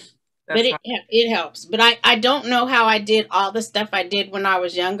 But it helps. But I don't know how I did all the stuff I did when I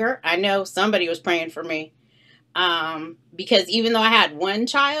was younger. I know somebody was praying for me. Because even though I had one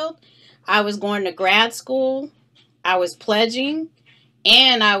child, I was going to grad school, I was pledging,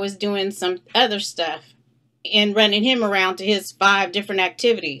 and I was doing some other stuff and running him around to his 5 different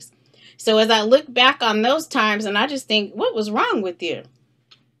activities. So as I look back on those times, and I just think, what was wrong with you?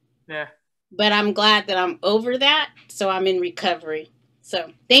 Yeah. But I'm glad that I'm over that. So I'm in recovery.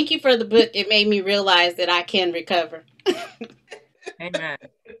 So thank you for the book. It made me realize that I can recover. Amen.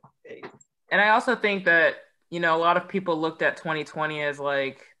 And I also think that, you know, a lot of people looked at 2020 as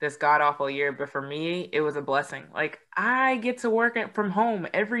like this god awful year, but for me, it was a blessing. Like, I get to work from home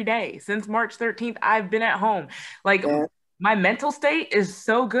every day. Since March 13th, I've been at home. Like, my mental state is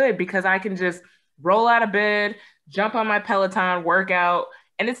so good because I can just roll out of bed, jump on my Peloton, work out,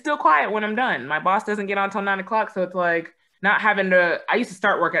 and it's still quiet when I'm done. My boss doesn't get on until 9 o'clock. So it's like not having to, I used to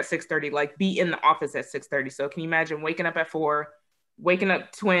start work at 6:30, like be in the office at 6:30. So can you imagine waking up at 4, waking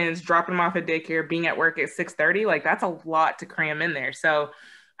up twins, dropping them off at daycare, being at work at 6:30? Like, that's a lot to cram in there. So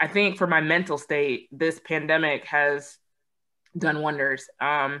I think for my mental state, this pandemic has done wonders.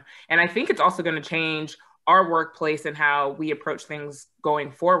 And I think it's also going to change our workplace and how we approach things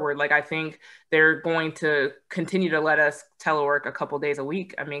going forward. Like, I think they're going to continue to let us telework a couple days a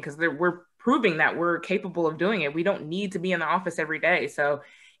week. I mean, because we're proving that we're capable of doing it. We don't need to be in the office every day. So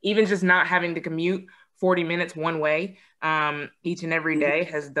even just not having to commute 40 minutes one way each and every day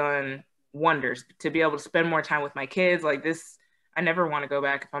has done wonders. To be able to spend more time with my kids, like this, I never want to go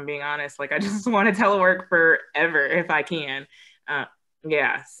back, if I'm being honest. Like, I just want to telework forever if I can.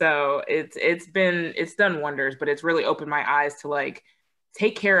 Yeah, so it's done wonders, but it's really opened my eyes to like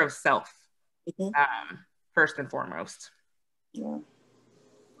take care of self first and foremost. Yeah,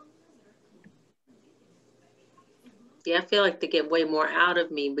 I feel like they get way more out of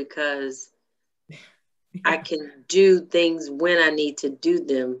me because I can do things when I need to do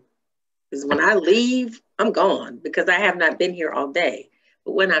them. Because when I leave, I'm gone because I have not been here all day.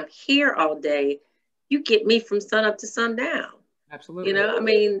 But when I'm here all day, you get me from sun up to sundown. Absolutely. You know, I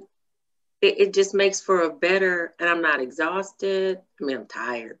mean, it just makes for a better, and I'm not exhausted. I mean, I'm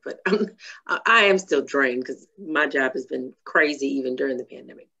tired, but I am still drained because my job has been crazy even during the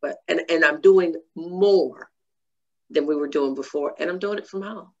pandemic. But and I'm doing more than we were doing before, and I'm doing it from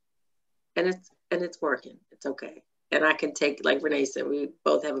home, and it's working. It's okay, and I can take, like Renee said, we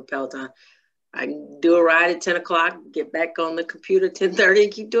both have a Peloton. I can do a ride at 10 o'clock, get back on the computer 10:30,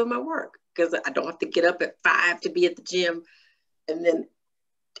 and keep doing my work because I don't have to get up at 5 to be at the gym. And then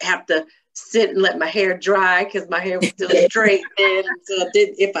have to sit and let my hair dry because my hair was still straight. And so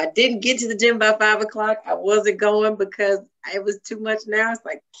if I didn't get to the gym by 5 o'clock, I wasn't going because it was too much. Now it's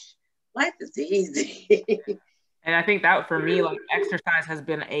like, life is easy. And I think that for me, like, exercise has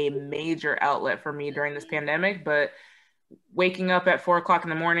been a major outlet for me during this pandemic. But waking up at 4 o'clock in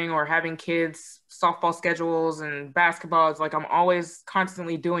the morning or having kids softball schedules and basketball is like I'm always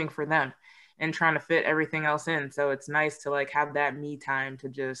constantly doing for them and trying to fit everything else in. So it's nice to like have that me time to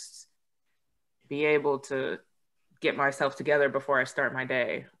just be able to get myself together before I start my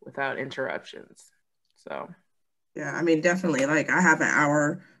day without interruptions. So yeah, I mean, definitely. Like, I have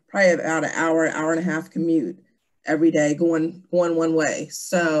probably about an hour and a half commute every day going one way.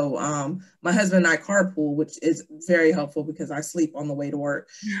 So my husband and I carpool, which is very helpful because I sleep on the way to work.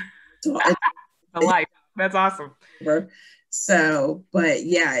 So the life. That's awesome. So, but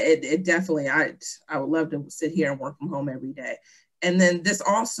yeah, it definitely, I would love to sit here and work from home every day. And then this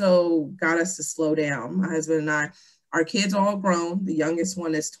also got us to slow down. My husband and I, our kids are all grown. The youngest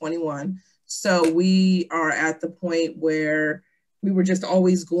one is 21. So we are at the point where we were just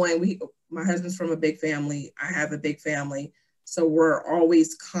always going. My husband's from a big family. I have a big family. So we're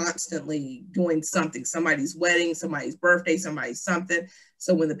always constantly doing something, somebody's wedding, somebody's birthday, somebody's something.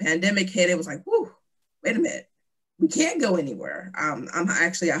 So when the pandemic hit, it was like, whoo, wait a minute. We can't go anywhere. I'm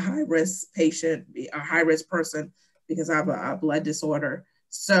actually a high-risk patient, a high-risk person because I have a blood disorder.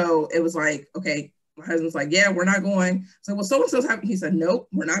 So it was like, okay, my husband's like, yeah, we're not going. So, well, so-and-so's happening. He said, nope,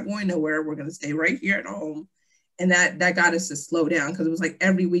 we're not going nowhere. We're going to stay right here at home. And that got us to slow down because it was like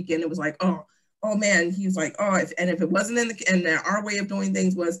every weekend, it was like, oh man, he was like, oh, if it wasn't and our way of doing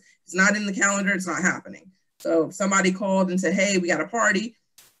things was, it's not in the calendar, it's not happening. So if somebody called and said, hey, we got a party,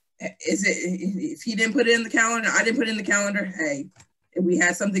 if he didn't put it in the calendar, I didn't put it in the calendar, hey, if we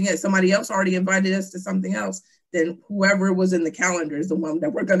had something that somebody else already invited us to something else, then whoever was in the calendar is the one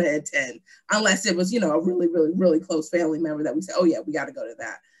that we're going to attend, unless it was, a really, really, really close family member that we said, oh yeah, we got to go to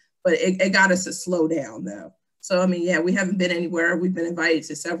that. But it got us to slow down though. So, I mean, yeah, we haven't been anywhere. We've been invited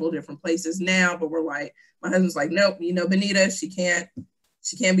to several different places now, but we're like, my husband's like, nope, Benita, she can't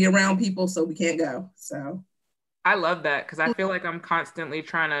be around people, so we can't go. So I love that because I feel like I'm constantly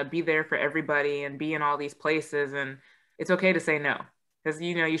trying to be there for everybody and be in all these places, and it's okay to say no because,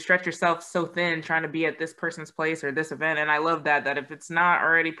 you stretch yourself so thin trying to be at this person's place or this event. And I love that if it's not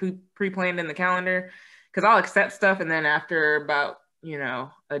already pre-planned in the calendar, because I'll accept stuff and then after about, you know,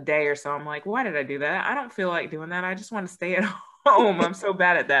 a day or so, I'm like, why did I do that? I don't feel like doing that. I just want to stay at home. I'm so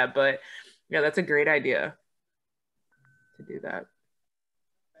bad at that. But yeah, that's a great idea to do that.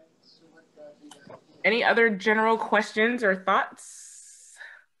 Any other general questions or thoughts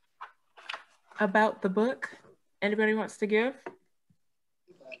about the book anybody wants to give?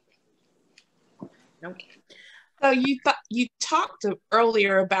 Nope. So you talked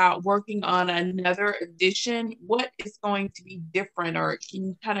earlier about working on another edition. What is going to be different, or can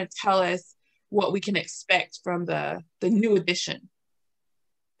you kind of tell us what we can expect from the new edition?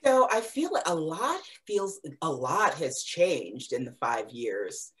 So I feel a lot has changed in the 5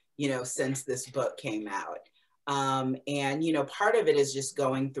 years, you know, since this book came out. And, you know, part of it is just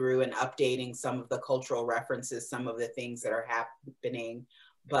going through and updating some of the cultural references, some of the things that are happening.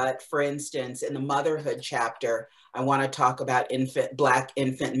 But for instance, in the motherhood chapter, I want to talk about Black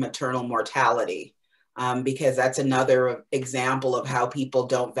infant and maternal mortality, because that's another example of how people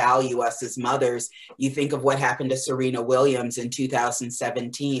don't value us as mothers. You think of what happened to Serena Williams in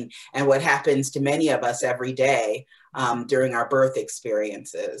 2017 and what happens to many of us every day during our birth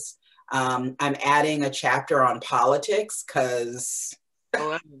experiences. I'm adding a chapter on politics because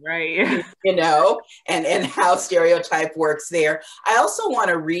right. you know, and how stereotype works there. I also want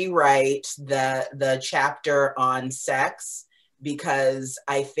to rewrite the chapter on sex because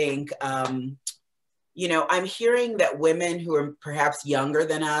I think, you know, I'm hearing that women who are perhaps younger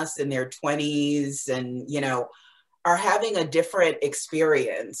than us in their 20s and, you know, are having a different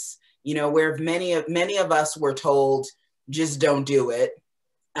experience, you know, where many of us were told, just don't do it.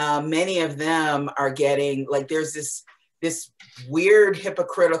 Many of them are getting, like, there's this weird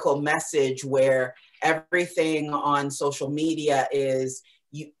hypocritical message where everything on social media is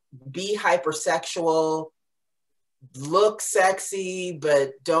you be hypersexual, look sexy,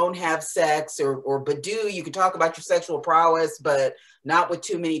 but don't have sex, but you can talk about your sexual prowess, but not with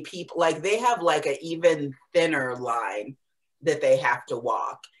too many people. Like they have like an even thinner line that they have to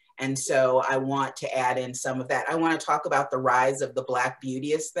walk. And so I want to add in some of that. I want to talk about the rise of the Black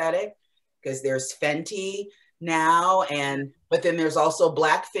beauty aesthetic, because there's Fenty now, but then there's also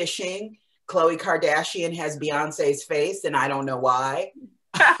blackfishing. Khloe Kardashian has Beyonce's face, and I don't know why.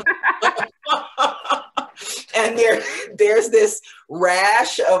 And there's this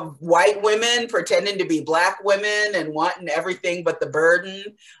rash of white women pretending to be Black women and wanting everything but the burden.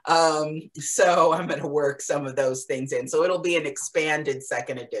 So I'm going to work some of those things in. So it'll be an expanded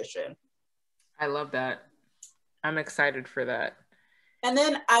second edition. I love that. I'm excited for that. And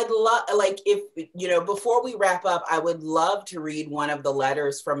then I'd love, like, if, you know, before we wrap up, I would love to read one of the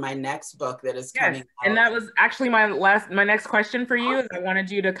letters from my next book that is coming out. And that was actually my next question for you. Is I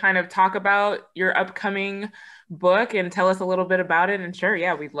wanted you to kind of talk about your upcoming book and tell us a little bit about it. And sure,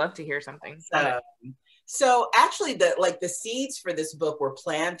 yeah, we'd love to hear something. So actually the seeds for this book were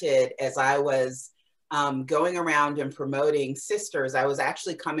planted as I was going around and promoting Sisters. I was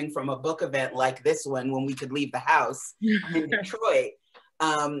actually coming from a book event like this one when we could leave the house in Detroit.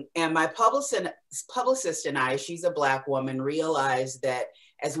 And my publicist and I, she's a Black woman, realized that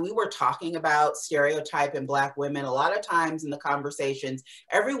as we were talking about stereotype in Black women, a lot of times in the conversations,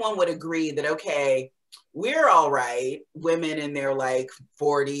 everyone would agree that, okay, we're all right, women in their like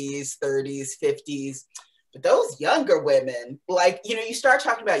 40s, 30s, 50s, but those younger women, like, you know, you start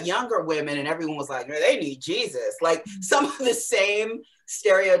talking about younger women and everyone was like, no, they need Jesus. Like some of the same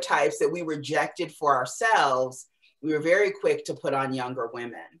stereotypes that we rejected for ourselves, we were very quick to put on younger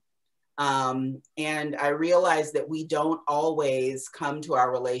women. And I realized that we don't always come to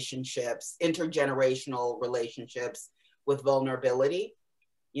our relationships, intergenerational relationships, with vulnerability.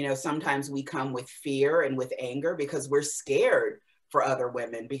 You know, sometimes we come with fear and with anger because we're scared for other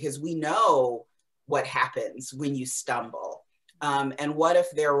women, because we know what happens when you stumble. And what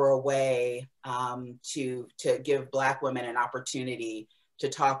if there were a way to give Black women an opportunity to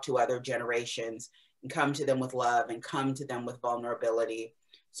talk to other generations and come to them with love and come to them with vulnerability.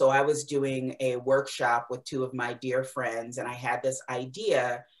 So I was doing a workshop with two of my dear friends, and I had this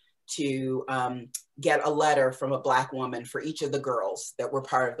idea to get a letter from a Black woman for each of the girls that were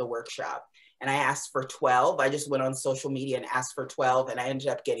part of the workshop. And I asked for 12. I just went on social media and asked for 12, and I ended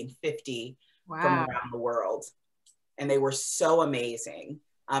up getting 50 from around the world. And they were so amazing.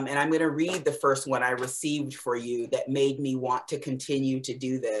 And I'm going to read the first one I received for you that made me want to continue to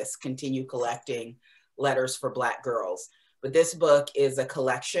do this, continue collecting letters for Black girls. But this book is a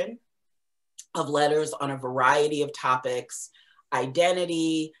collection of letters on a variety of topics: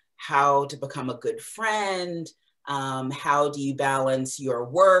 identity, how to become a good friend, how do you balance your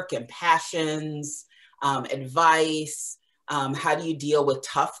work and passions, advice, how do you deal with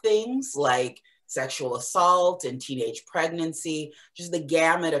tough things like sexual assault and teenage pregnancy, just the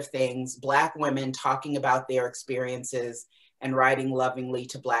gamut of things, Black women talking about their experiences and writing lovingly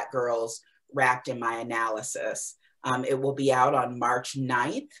to Black girls wrapped in my analysis. It will be out on March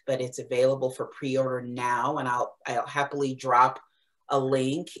 9th, but it's available for pre-order now, and I'll happily drop a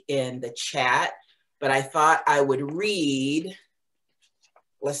link in the chat. But I thought I would read,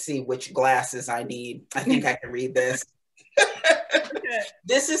 let's see which glasses I need. I think I can read this.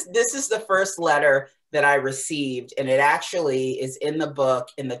 This is the first letter that I received, and it actually is in the book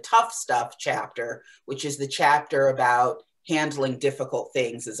in the Tough Stuff chapter, which is the chapter about handling difficult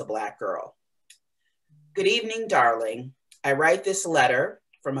things as a Black girl. Good evening, darling. I write this letter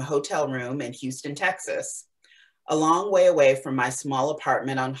from a hotel room in Houston, Texas, a long way away from my small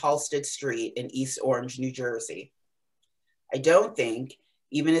apartment on Halsted Street in East Orange, New Jersey. I don't think,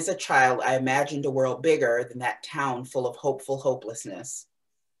 even as a child, I imagined a world bigger than that town full of hopeful hopelessness.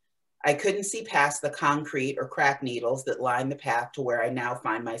 I couldn't see past the concrete or crack needles that line the path to where I now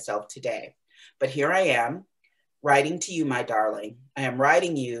find myself today. But here I am, writing to you, my darling. I am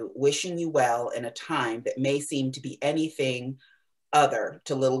writing you, wishing you well in a time that may seem to be anything other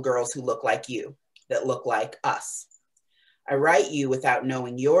to little girls who look like you, that look like us. I write you without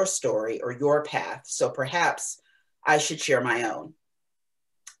knowing your story or your path, so perhaps I should share my own.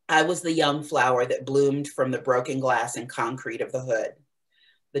 I was the young flower that bloomed from the broken glass and concrete of the hood,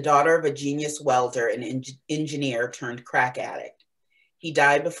 the daughter of a genius welder and engineer turned crack addict. He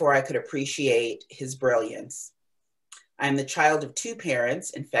died before I could appreciate his brilliance. I am the child of two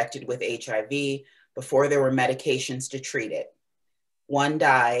parents infected with HIV before there were medications to treat it. One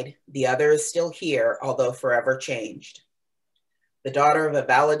died, the other is still here, although forever changed. The daughter of a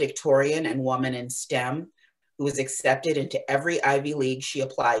valedictorian and woman in STEM who was accepted into every Ivy League she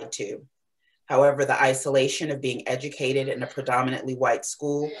applied to. However, the isolation of being educated in a predominantly white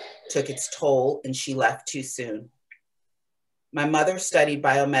school took its toll, and she left too soon. My mother studied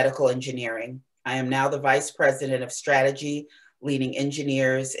biomedical engineering. I am now the vice president of strategy, leading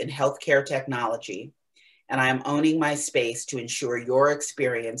engineers in healthcare technology, and I am owning my space to ensure your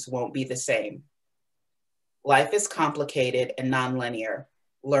experience won't be the same. Life is complicated and nonlinear.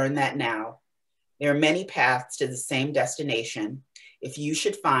 Learn that now. There are many paths to the same destination. If you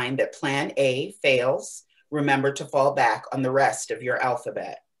should find that plan A fails, remember to fall back on the rest of your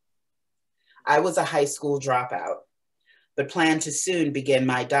alphabet. I was a high school dropout, but plan to soon begin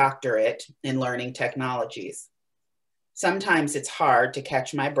my doctorate in learning technologies. Sometimes it's hard to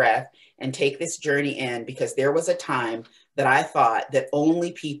catch my breath and take this journey in because there was a time that I thought that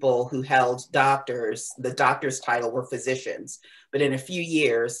only people who held the doctor's title were physicians, but in a few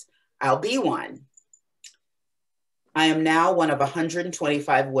years, I'll be one. I am now one of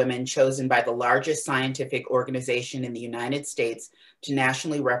 125 women chosen by the largest scientific organization in the United States to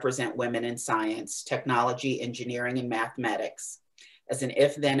nationally represent women in science, technology, engineering, and mathematics. As an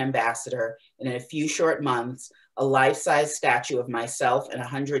if-then ambassador, and in a few short months, a life-size statue of myself and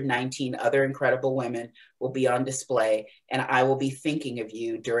 119 other incredible women will be on display, and I will be thinking of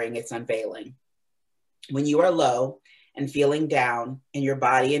you during its unveiling. When you are low and feeling down, and your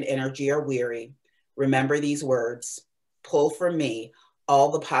body and energy are weary, remember these words. Pull from me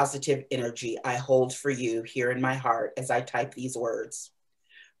all the positive energy I hold for you here in my heart as I type these words.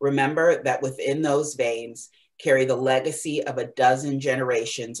 Remember that within those veins carry the legacy of a dozen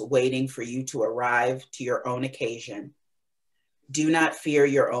generations waiting for you to arrive to your own occasion. Do not fear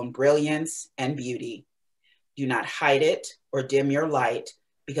your own brilliance and beauty. Do not hide it or dim your light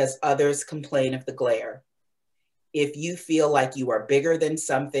because others complain of the glare. If you feel like you are bigger than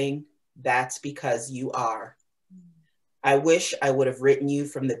something, that's because you are. I wish I would have written you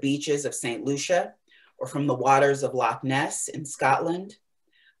from the beaches of St. Lucia or from the waters of Loch Ness in Scotland.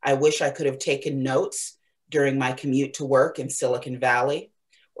 I wish I could have taken notes during my commute to work in Silicon Valley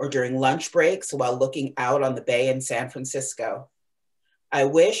or during lunch breaks while looking out on the bay in San Francisco. I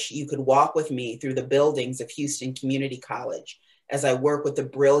wish you could walk with me through the buildings of Houston Community College as I work with the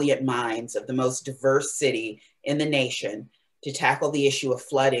brilliant minds of the most diverse city in the nation to tackle the issue of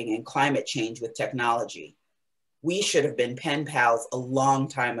flooding and climate change with technology. We should have been pen pals a long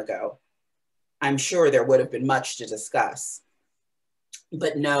time ago. I'm sure there would have been much to discuss.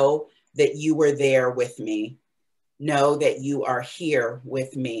 But know that you were there with me. Know that you are here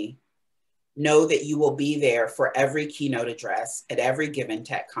with me. Know that you will be there for every keynote address at every given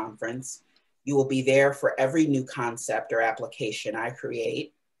tech conference. You will be there for every new concept or application I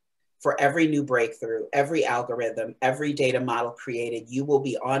create. For every new breakthrough, every algorithm, every data model created, you will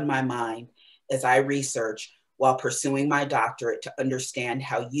be on my mind as I research while pursuing my doctorate to understand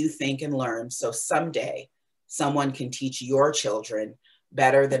how you think and learn so someday someone can teach your children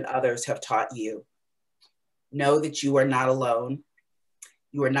better than others have taught you. Know that you are not alone.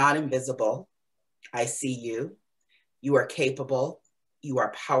 You are not invisible. I see you. You are capable. You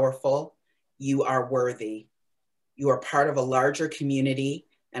are powerful. You are worthy. You are part of a larger community,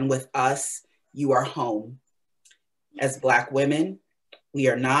 and with us, you are home. As Black women, we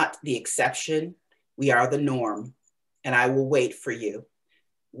are not the exception. We are the norm, and I will wait for you.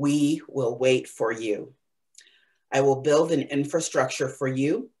 We will wait for you. I will build an infrastructure for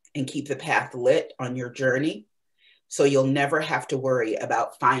you and keep the path lit on your journey, so you'll never have to worry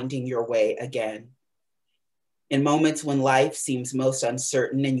about finding your way again. In moments when life seems most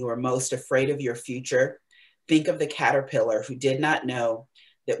uncertain and you are most afraid of your future, think of the caterpillar who did not know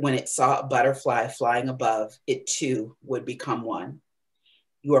that when it saw a butterfly flying above, it too would become one.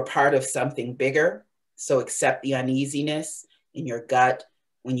 You are part of something bigger, so accept the uneasiness in your gut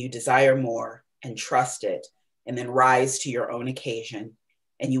when you desire more and trust it, and then rise to your own occasion,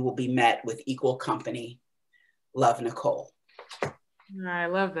 and you will be met with equal company. Love, Nicole. I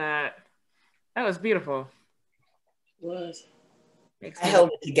love that. That was beautiful. Was. I held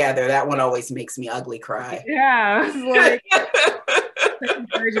it together. That one always makes me ugly cry. Yeah, I was like,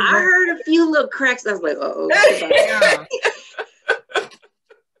 I heard a few little cracks. I was like, uh-oh. Yeah.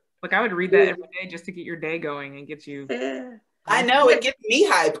 Like, I would read that every day just to get your day going and get you. Yeah. I know, it gets me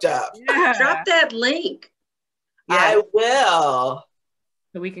hyped up. Yeah. Drop that link. Yeah. I will.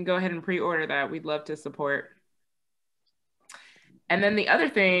 So we can go ahead and pre-order that. We'd love to support. And then the other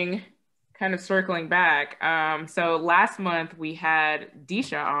thing, kind of circling back. So last month we had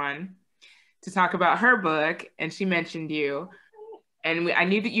Disha on to talk about her book, and she mentioned you. And I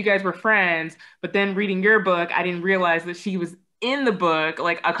knew that you guys were friends, but then reading your book, I didn't realize that she was in the book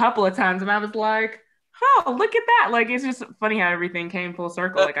like a couple of times. And I was like, oh, look at that. Like, it's just funny how everything came full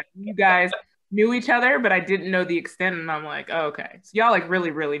circle. Like, I knew you guys knew each other, but I didn't know the extent. And I'm like, oh, okay. So y'all like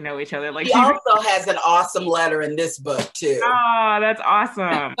really, really know each other. Like, she also has an awesome letter in this book too. Oh, that's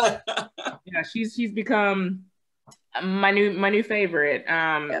awesome. Yeah, she's become my new favorite.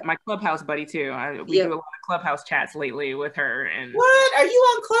 My Clubhouse buddy too. We do a lot of Clubhouse chats lately with her. And what? Are you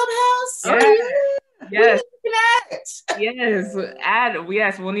on Clubhouse? Yeah. Yes. Yes.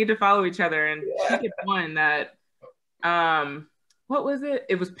 Yes. We'll need to follow each other. And she did one that what was it?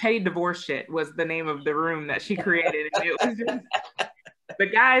 It was Petty Divorce Shit was the name of the room that she created. And it was just the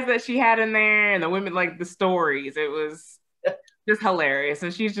guys that she had in there and the women, like the stories. It was just hilarious.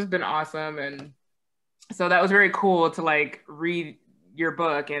 And she's just been awesome. And so that was very cool to like read your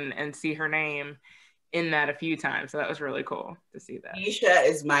book and see her name in that a few times. So that was really cool to see that. Disha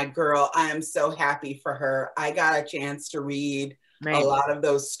is my girl. I am so happy for her. I got a chance to read a lot of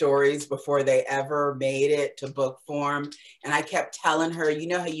those stories before they ever made it to book form. And I kept telling her, you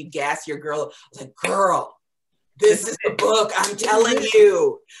know how you gas your girl? I was like, girl, this is the book, I'm telling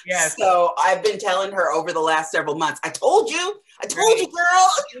you. Yes. So I've been telling her over the last several months, I told you,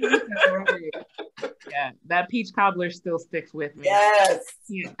 girl. Yeah, that peach cobbler still sticks with me. Yes.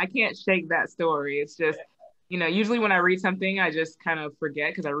 I can't shake that story. It's just, usually when I read something, I just kind of forget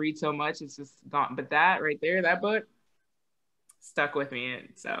because I read so much, it's just gone. But that right there, that book stuck with me. And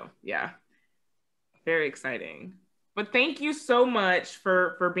so, yeah, very exciting. But thank you so much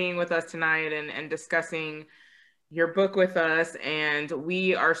for being with us tonight and discussing your book with us. And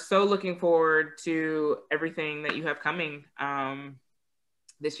we are so looking forward to everything that you have coming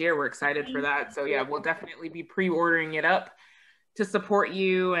this year. We're excited for that. So yeah, we'll definitely be pre-ordering it up to support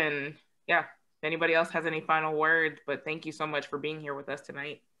you. And yeah, if anybody else has any final words, but thank you so much for being here with us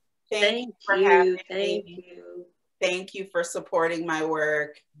tonight. Thank you for having me. Thank you for supporting my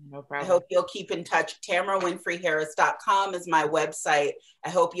work. No problem. I hope you'll keep in touch. TamaraWinfrey-Harris.com is my website. I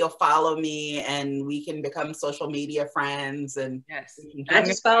hope you'll follow me and we can become social media friends. And yes, I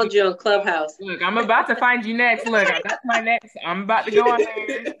just followed you on Clubhouse. Look, I'm about to find you next. Look, that's my next. I'm about to go on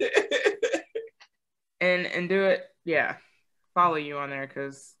there and do it. Yeah, follow you on there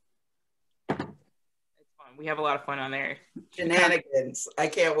because it's fun. We have a lot of fun on there. Shenanigans. I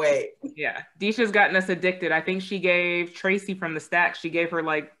can't wait. Yeah. Disha's gotten us addicted. I think she gave Tracy from the Stack, she gave her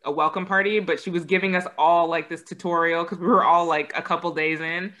like a welcome party, but she was giving us all like this tutorial because we were all like a couple days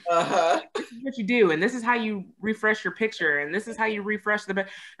in. Uh-huh. This is what you do. And this is how you refresh your picture. And this is how you refresh the.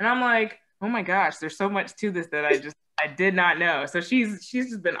 And I'm like, oh my gosh, there's so much to this that I did not know. So she's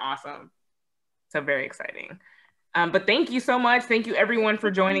just been awesome. So very exciting. But thank you so much. Thank you everyone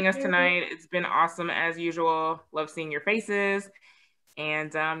for joining us tonight. It's been awesome as usual. Love seeing your faces.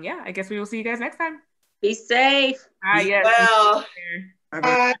 And yeah, I guess we will see you guys next time. Be safe. Yes. Well.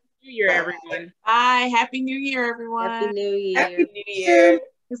 Happy New Year, everyone. Bye. Happy New Year, everyone. Happy New Year. Happy New Year.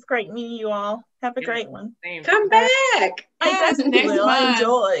 It's great meeting you all. Have a great one. Same. Come back. Yes, next Well, I month.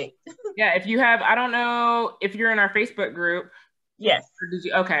 enjoyed. Yeah, if you have, I don't know if you're in our Facebook group. Yes. Or did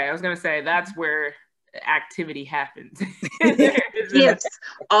you? Okay, I was gonna say that's where activity happens. Gifts.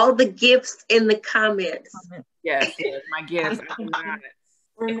 All the gifts in the comments. Yes, my gifts.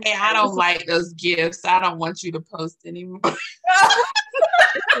 Renee, I don't like those gifts. I don't want you to post anymore.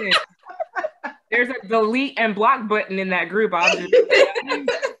 There's a delete and block button in that group. I'll just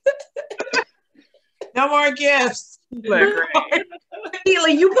no more gifts. Look, right.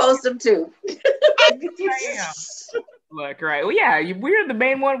 Keely, you post them too. Look, right. Well, yeah, we're the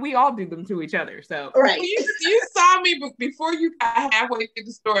main one. We all do them to each other. So right. You saw me before you got halfway through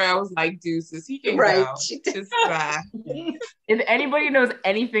the story. I was like, deuces, he can right. go. It's fine. If anybody knows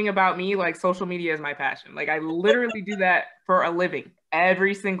anything about me, like social media is my passion. Like I literally do that for a living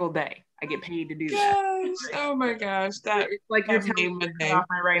every single day. I get paid to do that. Oh my gosh, that like you're telling me to cut off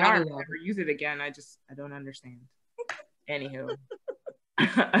my right arm, never use it again. I don't understand. Anywho,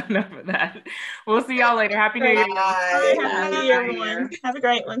 enough of that. We'll see y'all later. Happy New Year. Happy New Year, everyone. Have a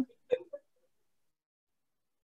great one.